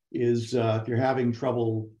that is if you're having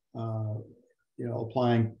trouble,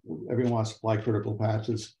 applying, everyone wants to apply critical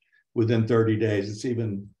patches within 30 days. It's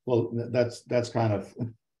even, well, that's kind of,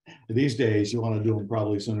 these days you want to do them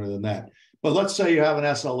probably sooner than that. But let's say you have an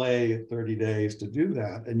SLA at 30 days to do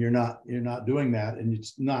that, and you're not doing that, and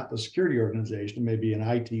it's not a security organization, maybe an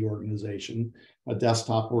IT organization, a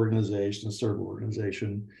desktop organization, a server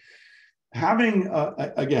organization. Having,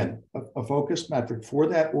 again, a focused metric for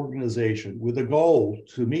that organization with a goal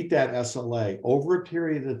to meet that SLA over a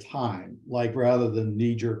period of time, like rather than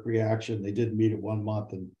knee-jerk reaction, they didn't meet it 1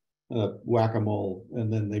 month and whack-a-mole,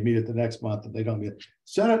 and then they meet it the next month and they don't get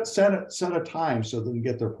set a time so they can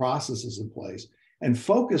get their processes in place and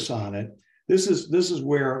focus on it. This is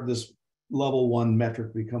where this level 1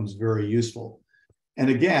 metric becomes very useful. And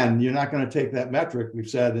again, you're not going to take that metric we've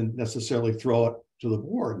said and necessarily throw it to the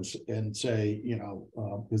board and say,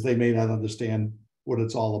 because they may not understand what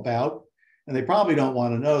it's all about, and they probably don't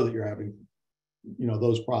want to know that you're having,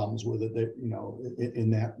 those problems with it, that,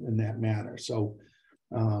 in that manner. So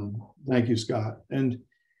thank you, Scott. And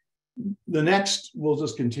the next, we'll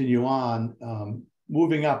just continue on,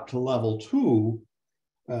 moving up to level 2,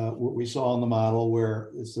 what we saw in the model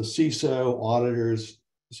where it's the CISO, auditors,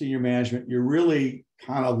 senior management. You're really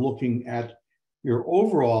kind of looking at your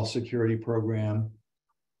overall security program.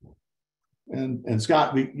 And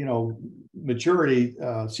Scott, maturity,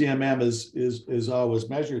 CMM is always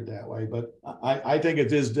measured that way, but I think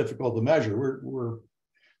it is difficult to measure.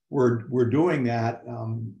 We're doing that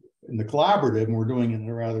in the collaborative, and we're doing it in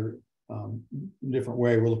a rather different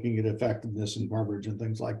way. We're looking at effectiveness and coverage and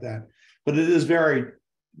things like that, but it is very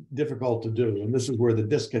difficult to do. And this is where the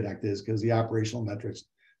disconnect is, because the operational metrics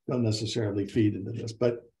don't necessarily feed into this.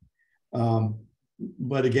 But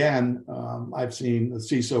again, I've seen the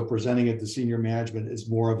CISO presenting it to senior management as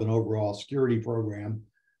more of an overall security program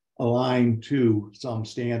aligned to some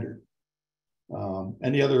standard.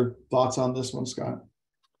 Any other thoughts on this one, Scott?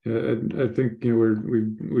 I think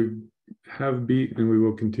we have beat and we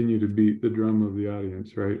will continue to beat the drum of the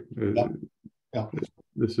audience, right? Yeah.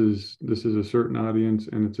 This is a certain audience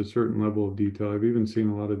and it's a certain level of detail. I've even seen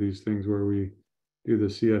a lot of these things where we do the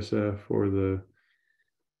CSF or the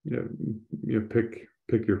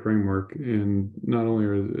pick your framework, and not only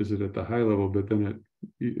is it at the high level, but then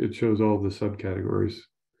it shows all the subcategories.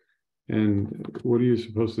 And what are you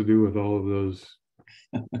supposed to do with all of those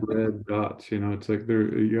red dots? It's like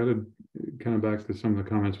you got to kind of back to some of the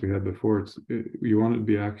comments we had before. You want it to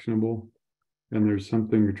be actionable, and there's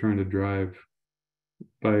something you're trying to drive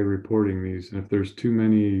by reporting these. And if there's too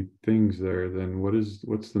many things there, then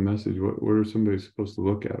what's the message? What are somebody supposed to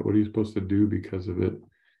look at? What are you supposed to do because of it?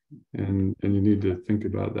 And you need to think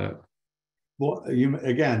about that. Well, you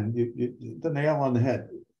the nail on the head.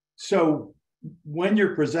 So when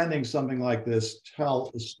you're presenting something like this,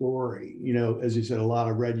 tell a story. As you said, a lot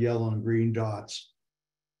of red, yellow, and green dots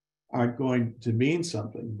aren't going to mean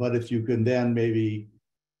something. But if you can then maybe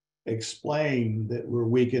explain that we're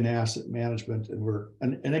weak in asset management,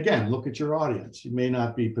 and again, look at your audience. You may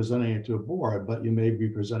not be presenting it to a board, but you may be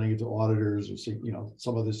presenting it to auditors or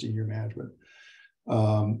some of the senior management.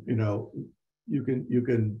 You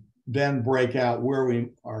can then break out where we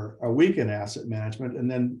are weak in asset management, and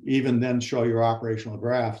then show your operational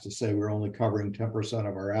graphs to say we're only covering 10%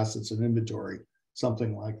 of our assets and inventory,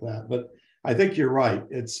 something like that. But I think you're right.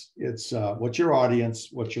 It's what's your audience,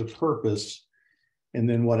 what's your purpose, and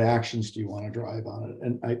then what actions do you want to drive on it?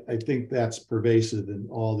 And I think that's pervasive in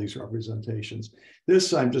all these representations.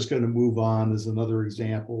 This, I'm just going to move on as another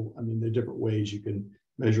example. I mean, there are different ways you can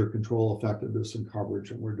measure control effectiveness and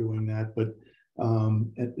coverage, and we're doing that, but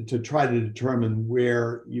to try to determine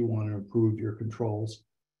where you want to improve your controls.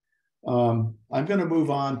 I'm going to move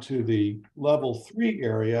on to the level 3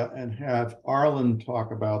 area and have Arlen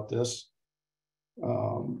talk about this,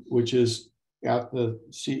 which is at the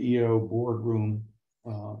CEO boardroom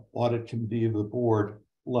audit committee of the board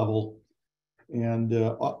level. And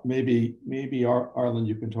maybe Arlen,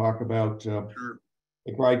 you can talk about Sure.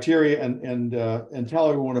 the criteria and tell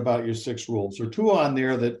everyone about your 6 rules. There are 2 on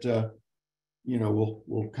there that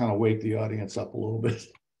we'll kind of wake the audience up a little bit.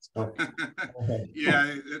 So,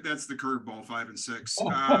 yeah, that's the curveball, 5 and 6.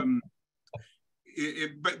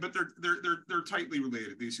 but they're tightly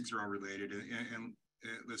related. These things are all related, and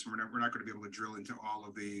listen, we're not going to be able to drill into all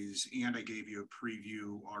of these. And I gave you a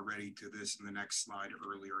preview already to this in the next slide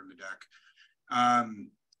earlier in the deck.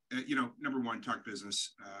 You know, number one, talk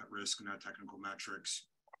business risk, not technical metrics.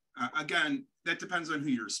 Again, that depends on who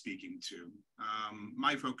you're speaking to.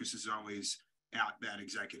 My focus is always at that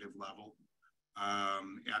executive level,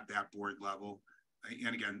 at that board level.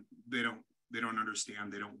 And again, they don't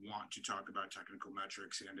understand, they don't want to talk about technical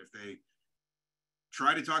metrics. And if they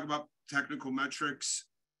try to talk about technical metrics,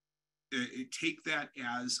 take that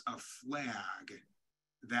as a flag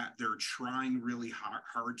that they're trying really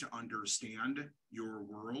hard to understand your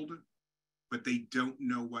world, but they don't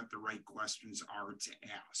know what the right questions are to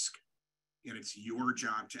ask. And it's your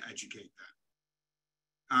job to educate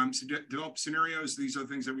them. So develop scenarios. These are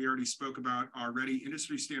things that we already spoke about already.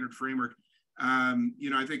 Industry standard framework. You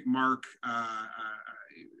know, I think Mark,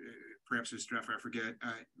 perhaps it's Jeff, I forget,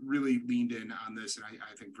 really leaned in on this, and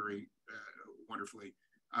I think very wonderfully.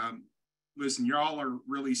 Listen, y'all are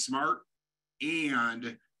really smart,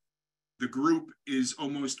 and the group is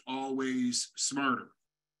almost always smarter,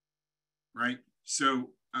 right?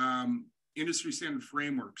 So industry standard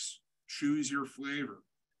frameworks, choose your flavor.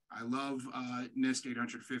 I love NIST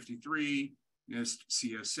 853, NIST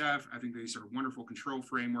CSF. I think these are wonderful control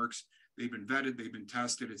frameworks. They've been vetted, they've been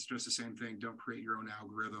tested. It's just the same thing. Don't create your own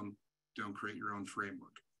algorithm. Don't create your own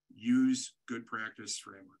framework. Use good practice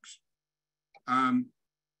frameworks.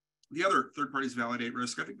 The other third parties validate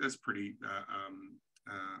risk. I think that's pretty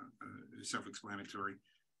self-explanatory.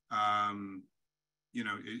 You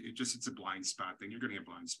know, it's a blind spot thing. You're going to have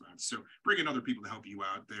blind spots. So bring in other people to help you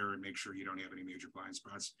out there and make sure you don't have any major blind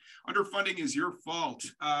spots. Underfunding is your fault.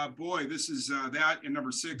 Boy, this is that. And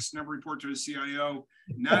number 6, never report to a CIO.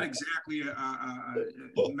 Not exactly a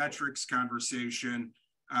metrics conversation,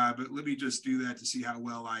 but let me just do that to see how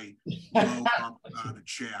well I blow up the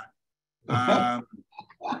chat.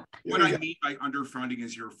 What I mean by underfunding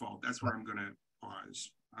is your fault. That's where I'm going to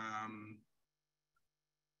pause.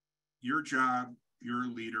 Your job, you're a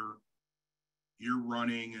leader, you're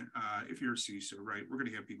running, if you're a CISO, right? We're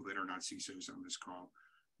going to have people that are not CISOs on this call.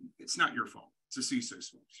 It's not your fault. It's a CISO's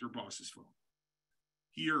fault. It's your boss's fault.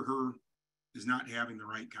 He or her is not having the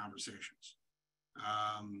right conversations.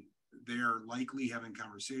 They're likely having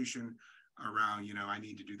conversation around, you know, I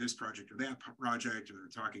need to do this project or that project, or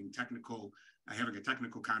they're talking technical, having a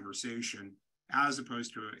technical conversation, as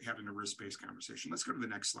opposed to having a risk-based conversation. Let's go to the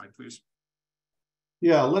next slide, please.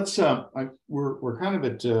 Yeah, let's. We're kind of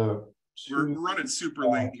at. We're running super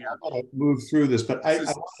late here. I'm gonna move through this, but this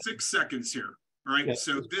is 6 seconds here. All right. Yes.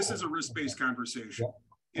 So this is a risk-based conversation.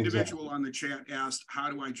 Yeah, individual on the chat asked, "How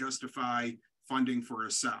do I justify funding for a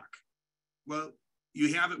SOC?" Well,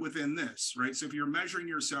 you have it within this, right? So if you're measuring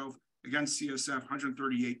yourself against CSF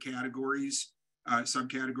 138 categories,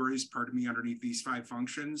 subcategories, pardon me, underneath these 5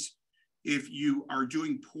 functions, if you are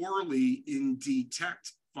doing poorly in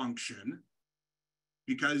detect function,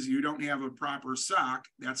 because you don't have a proper SOC,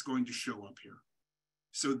 that's going to show up here.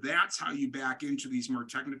 So that's how you back into these more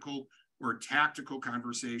technical or tactical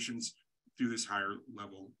conversations through this higher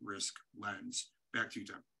level risk lens. Back to you,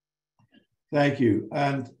 Tom. Thank you.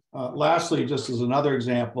 And lastly, just as another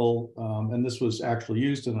example, and this was actually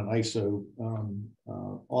used in an ISO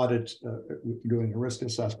audit doing a risk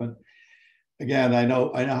assessment. Again, I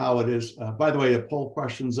know how it is. By the way, the poll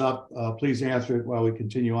question's up. Please answer it while we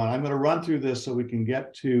continue on. I'm going to run through this so we can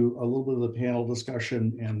get to a little bit of the panel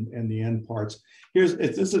discussion and the end parts. This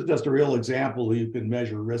is just a real example. You can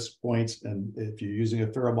measure risk points, and if you're using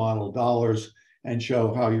a fair amount of dollars, and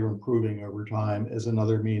show how you're improving over time as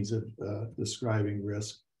another means of describing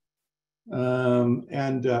risk. I'm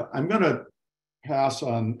going to pass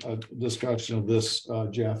on a discussion of this,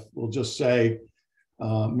 Jeff. We'll just say,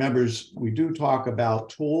 members, we do talk about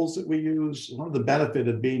tools that we use. One of the benefit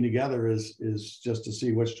of being together is just to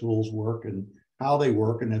see which tools work and how they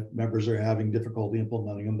work. And if members are having difficulty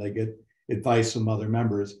implementing them, they get advice from other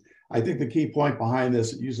members. I think the key point behind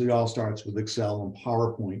this, it usually all starts with Excel and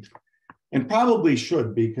PowerPoint. And probably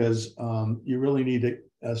should, because you really need to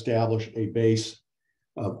establish a base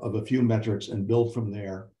of a few metrics and build from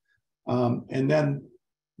there. And then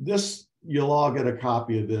this, you'll all get a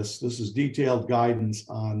copy of this. This is detailed guidance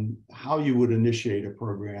on how you would initiate a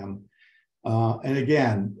program. And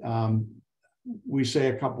again, we say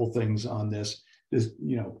a couple things on this. Is,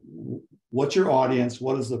 you know, what's your audience?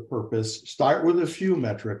 What is the purpose? Start with a few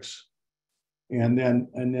metrics. And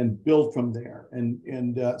then build from there,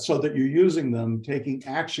 and so that you're using them, taking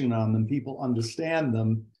action on them, people understand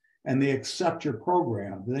them, and they accept your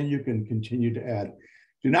program. Then you can continue to add.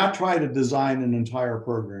 Do not try to design an entire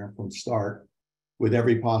program from start. with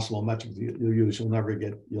every possible metric you use, you'll never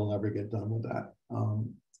get done with that.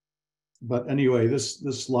 But anyway, this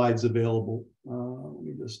slide's available. Let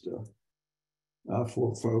me just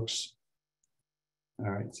for folks.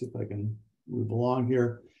 All right, see if I can move along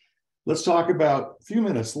here. Let's talk about a few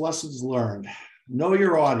minutes, lessons learned. Know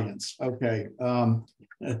your audience. Okay,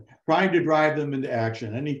 trying to drive them into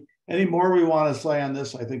action. Any more we want to say on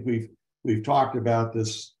this? I think we've talked about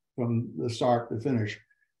this from the start to finish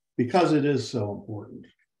because it is so important.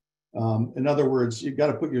 In other words, you've got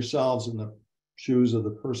to put yourselves in the shoes of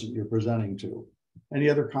the person you're presenting to. Any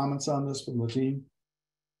other comments on this from the team?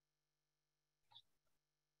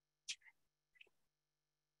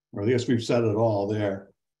 Or I guess we've said it all there.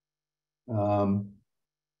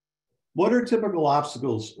 What are typical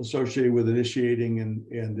obstacles associated with initiating and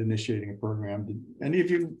initiating a program? Did any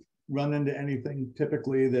of you run into anything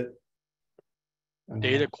typically that?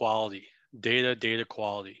 Data quality, data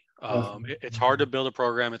quality. It's hard to build a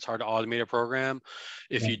program. It's hard to automate a program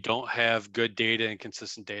if you don't have good data and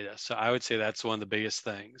consistent data. So I would say that's one of the biggest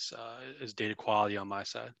things is data quality on my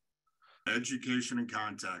side. Education and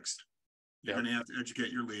context. You're going to have to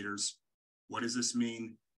educate your leaders. What does this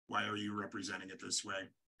mean? Why are you representing it this way?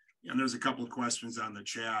 And there's a couple of questions on the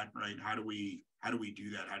chat, right? How do we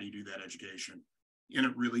do that? How do you do that education? And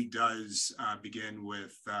it really does begin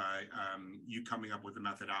with you coming up with a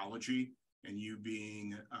methodology and you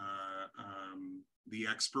being the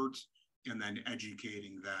expert and then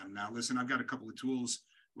educating them. Now, listen, I've got a couple of tools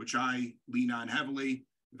which I lean on heavily.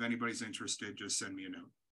 If anybody's interested, just send me a note.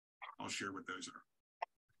 I'll share what those are.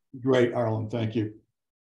 Great, Arlen, thank you.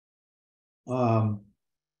 How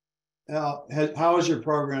has your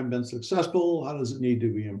program been successful? How does it need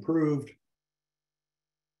to be improved?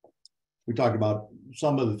 We talked about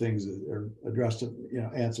some of the things that are addressed,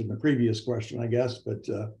 answered in the previous question, I guess, but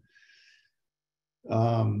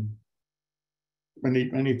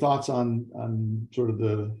any thoughts on sort of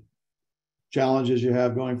the challenges you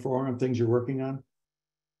have going forward and things you're working on?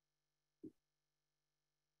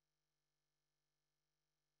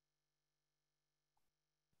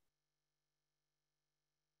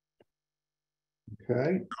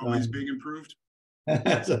 Okay. Always being improved.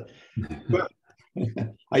 Are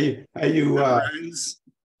you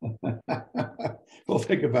we'll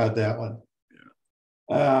think about that one.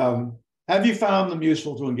 Yeah. Have you found them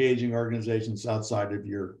useful to engaging organizations outside of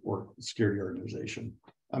your security organization?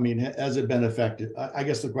 I mean, has it been effective? I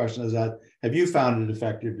guess the question is that, have you found it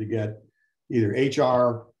effective to get either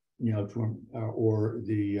HR, or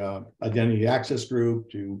the identity access group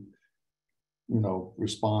to,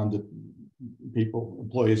 respond to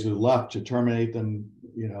employees who left, to terminate them,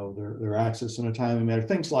 their access in a timely manner,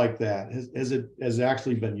 things like that? Has it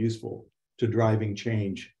actually been useful to driving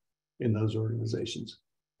change in those organizations?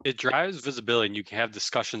 It drives visibility and you can have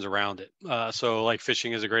discussions around it. So like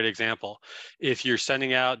phishing is a great example. If you're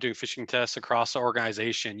sending out, doing phishing tests across the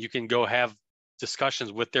organization, you can go have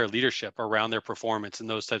discussions with their leadership around their performance and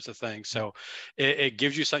those types of things. So it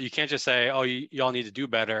gives you something. You can't just say, oh, y'all need to do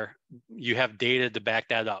better. You have data to back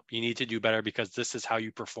that up. You need to do better because this is how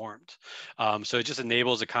you performed. So it just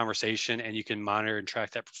enables a conversation and you can monitor and track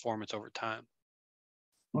that performance over time.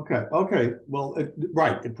 Okay. Well,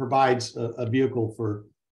 it provides a vehicle for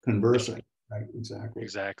conversing, right?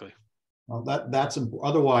 Exactly. Well, that's important.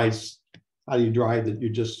 Otherwise, how do you drive that?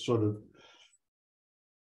 You're just sort of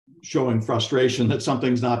showing frustration that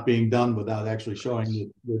something's not being done without actually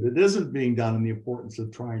showing that it isn't being done and the importance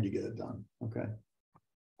of trying to get it done. Okay,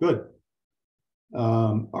 good.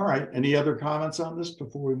 All right, any other comments on this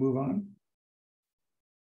before we move on?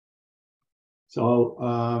 So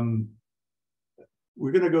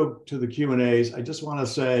we're going to go to the Q&As. I just want to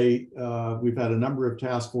say we've had a number of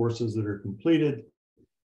task forces that are completed.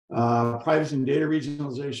 Privacy and data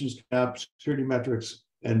regionalizations, security metrics,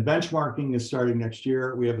 and benchmarking is starting next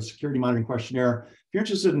year. We have a security monitoring questionnaire. If you're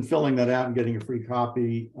interested in filling that out and getting a free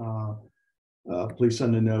copy, please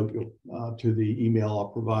send a note to the email I'll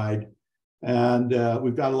provide. And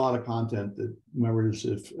we've got a lot of content that members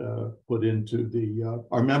have put into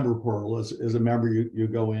our member portal. As a member, you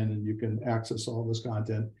go in and you can access all this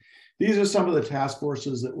content. These are some of the task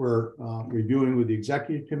forces that we're reviewing with the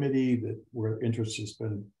executive committee where interest has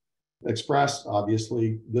been expressed.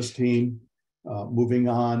 Obviously, this team. Moving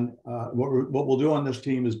on, what we'll do on this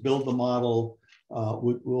team is build the model.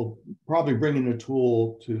 We'll probably bring in a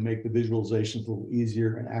tool to make the visualizations a little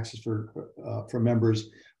easier and access for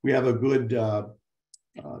members. We have a good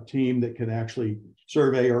team that can actually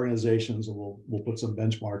survey organizations, and we'll put some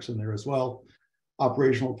benchmarks in there as well.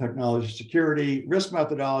 Operational technology security, risk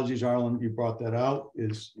methodologies, Arlen, you brought that out,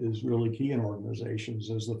 is really key in organizations.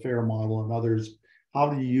 There's the FAIR model and others. how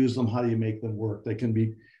do you use them? How do you make them work? They can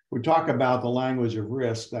be, we talk about the language of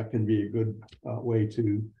risk, that can be a good way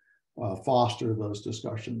to foster those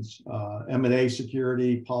discussions. M&A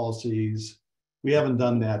security policies. We haven't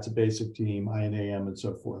done that. It's a basic team, INAM and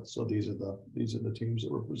so forth. So these are the teams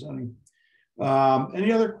that we're presenting.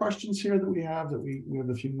 Any other questions here that we have we have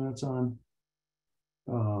a few minutes on?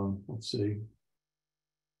 Let's see.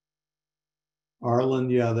 Arlen,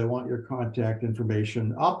 yeah, they want your contact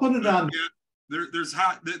information. I'll put it on. Yeah, there's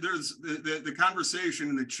the conversation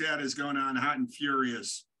in the chat is going on hot and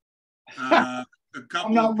furious. I'm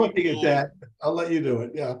not looking at that. I'll let you do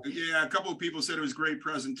it. Yeah. Yeah, a couple of people said it was a great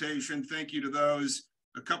presentation. Thank you to those.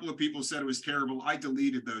 A couple of people said it was terrible. I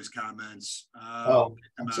deleted those comments. Oh,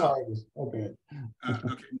 I'm sorry. Okay.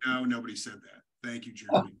 Okay. No, nobody said that. Thank you,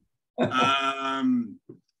 Jeremy.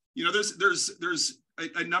 You know, there's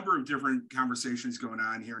a number of different conversations going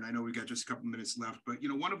on here, and I know we've got just a couple minutes left, but you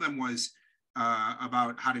know, one of them was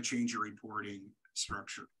about how to change your reporting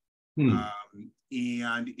structure. And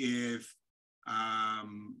if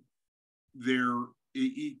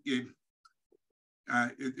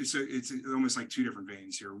it's almost like two different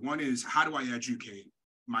veins here. One is, how do I educate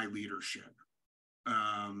my leadership?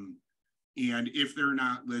 And if they're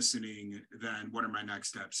not listening, then what are my next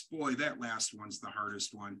steps? Boy, that last one's the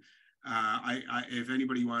hardest one. If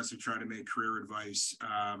anybody wants to try to make career advice,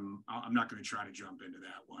 I'm not going to try to jump into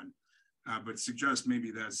that one, but suggest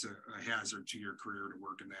maybe that's a hazard to your career to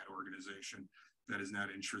work in that organization that is not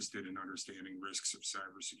interested in understanding risks of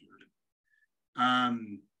cybersecurity.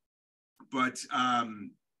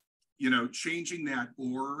 You know, changing that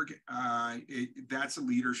org, that's a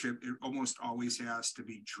leadership. It almost always has to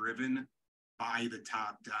be driven by the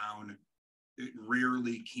top down. It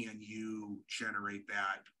rarely can you generate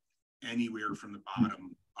that anywhere from the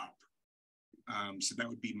bottom up. So that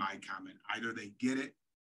would be my comment. Either they get it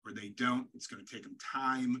or they don't. It's going to take them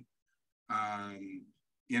time.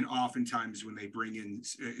 And oftentimes when they bring in,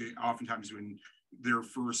 oftentimes when their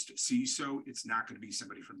first CISO, it's not going to be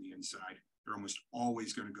somebody from the inside. They're almost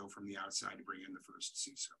always going to go from the outside to bring in the first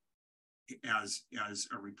CISO as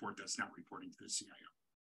a report that's not reporting to the CIO.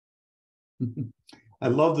 I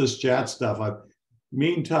love this chat stuff.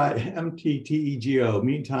 Meantime, MTTEGO,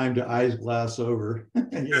 meantime to eyes glass over.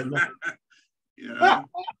 Yeah.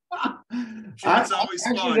 Chat's always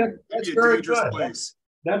fun. That's a very dangerous good. place.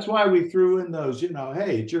 That's why we threw in those, you know,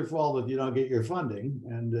 hey, it's your fault if you don't get your funding.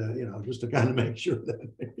 And, you know, just to kind of make sure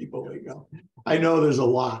that people wake up. I know there's a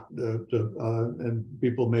lot and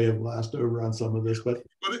people may have glassed over on some of this, but.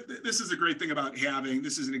 Well, this is a great thing about having,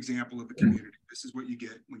 this is an example of the community. This is what you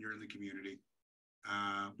get when you're in the community.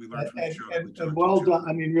 We learn from each other. And well done.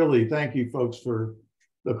 I mean, really, thank you folks for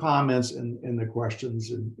the comments and the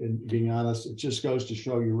questions and being honest. It just goes to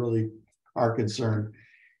show you really are concerned.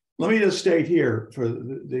 Let me just state here for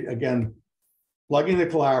again, plugging the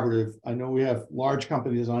collaborative. I know we have large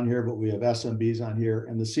companies on here, but we have SMBs on here,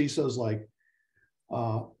 and the CISOs like,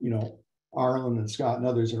 you know, Arlen and Scott and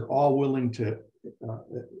others are all willing to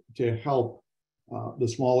help the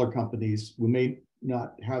smaller companies who may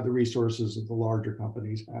not have the resources that the larger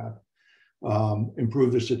companies have,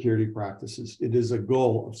 improve their security practices. It is a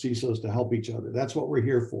goal of CISOs to help each other. That's what we're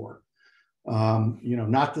here for. You know,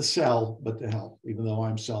 not to sell, but to help, even though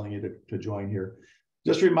I'm selling you to join here.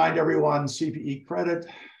 Just remind everyone, CPE credit.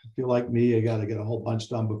 If you're like me, you got to get a whole bunch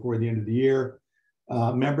done before the end of the year.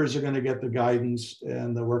 Members are going to get the guidance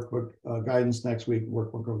and the workbook guidance next week,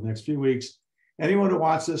 workbook over the next few weeks. Anyone who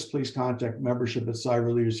wants this, please contact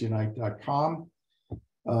membership@cyberleadersunite.com.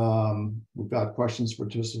 We've got questions for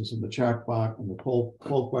participants in the chat box and the poll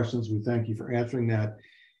questions. We thank you for answering that.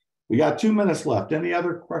 We got 2 minutes left. Any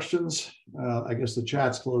other questions? I guess the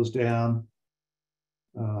chat's closed down.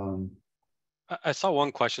 I saw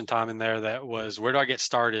one question, Tom, in there that was, where do I get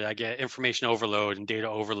started? I get information overload and data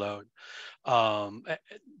overload.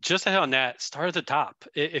 Just to hit on that, start at the top.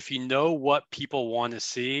 If you know what people want to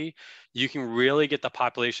see, you can really get the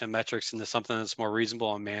population metrics into something that's more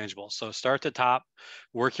reasonable and manageable. So start at the top,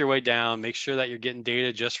 work your way down, make sure that you're getting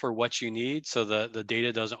data just for what you need so the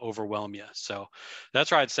data doesn't overwhelm you. So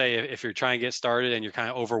that's where I'd say if you're trying to get started and you're kind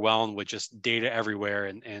of overwhelmed with just data everywhere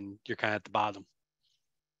and you're kind of at the bottom.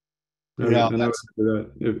 Yeah, and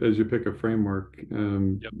as you pick a framework,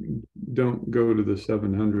 don't go to the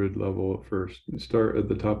 700 level at first. Start at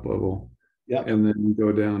the top level, and then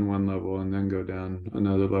go down one level, and then go down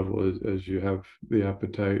another level as you have the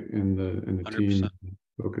appetite and the team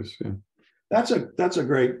focus. Yeah, that's a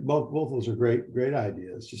great. Both those are great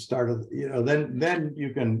ideas. Just start at, you know, then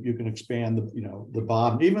you can expand the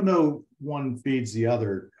bottom. Even though one feeds the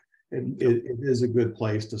other, it is a good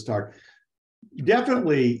place to start.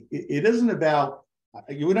 Definitely, it isn't about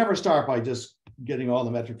you would never start by just getting all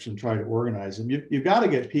the metrics and try to organize them. You've got to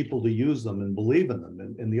get people to use them and believe in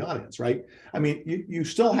them in the audience, right? I mean, you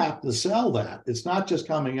still have to sell that. It's not just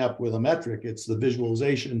coming up with a metric, it's the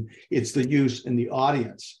visualization, it's the use in the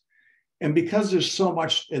audience. And because there's so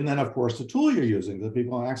much, and then of course the tool you're using that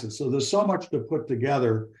people can access. So there's so much to put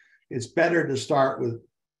together. It's better to start with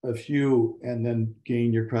a few and then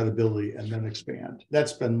gain your credibility and then expand.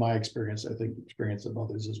 That's been my experience. I think experience of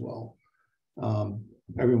others as well.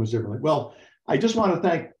 Everyone's differently. Well, I just want to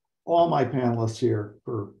thank all my panelists here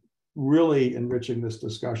for really enriching this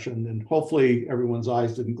discussion, and hopefully everyone's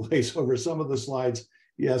eyes didn't glaze over some of the slides.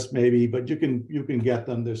 Yes, maybe, but you can get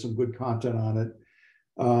them. There's some good content on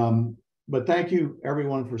it. But thank you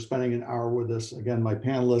everyone for spending an hour with us. Again, my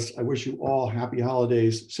panelists, I wish you all happy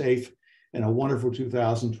holidays, safe, and a wonderful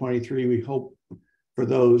 2023. We hope for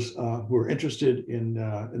those who are interested in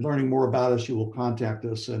learning more about us, you will contact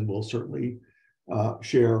us, and we'll certainly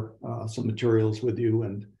share some materials with you,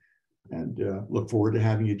 and look forward to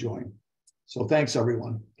having you join. So thanks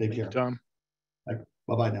everyone. Take care. Tom.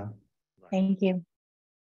 Bye-bye now. Thank you.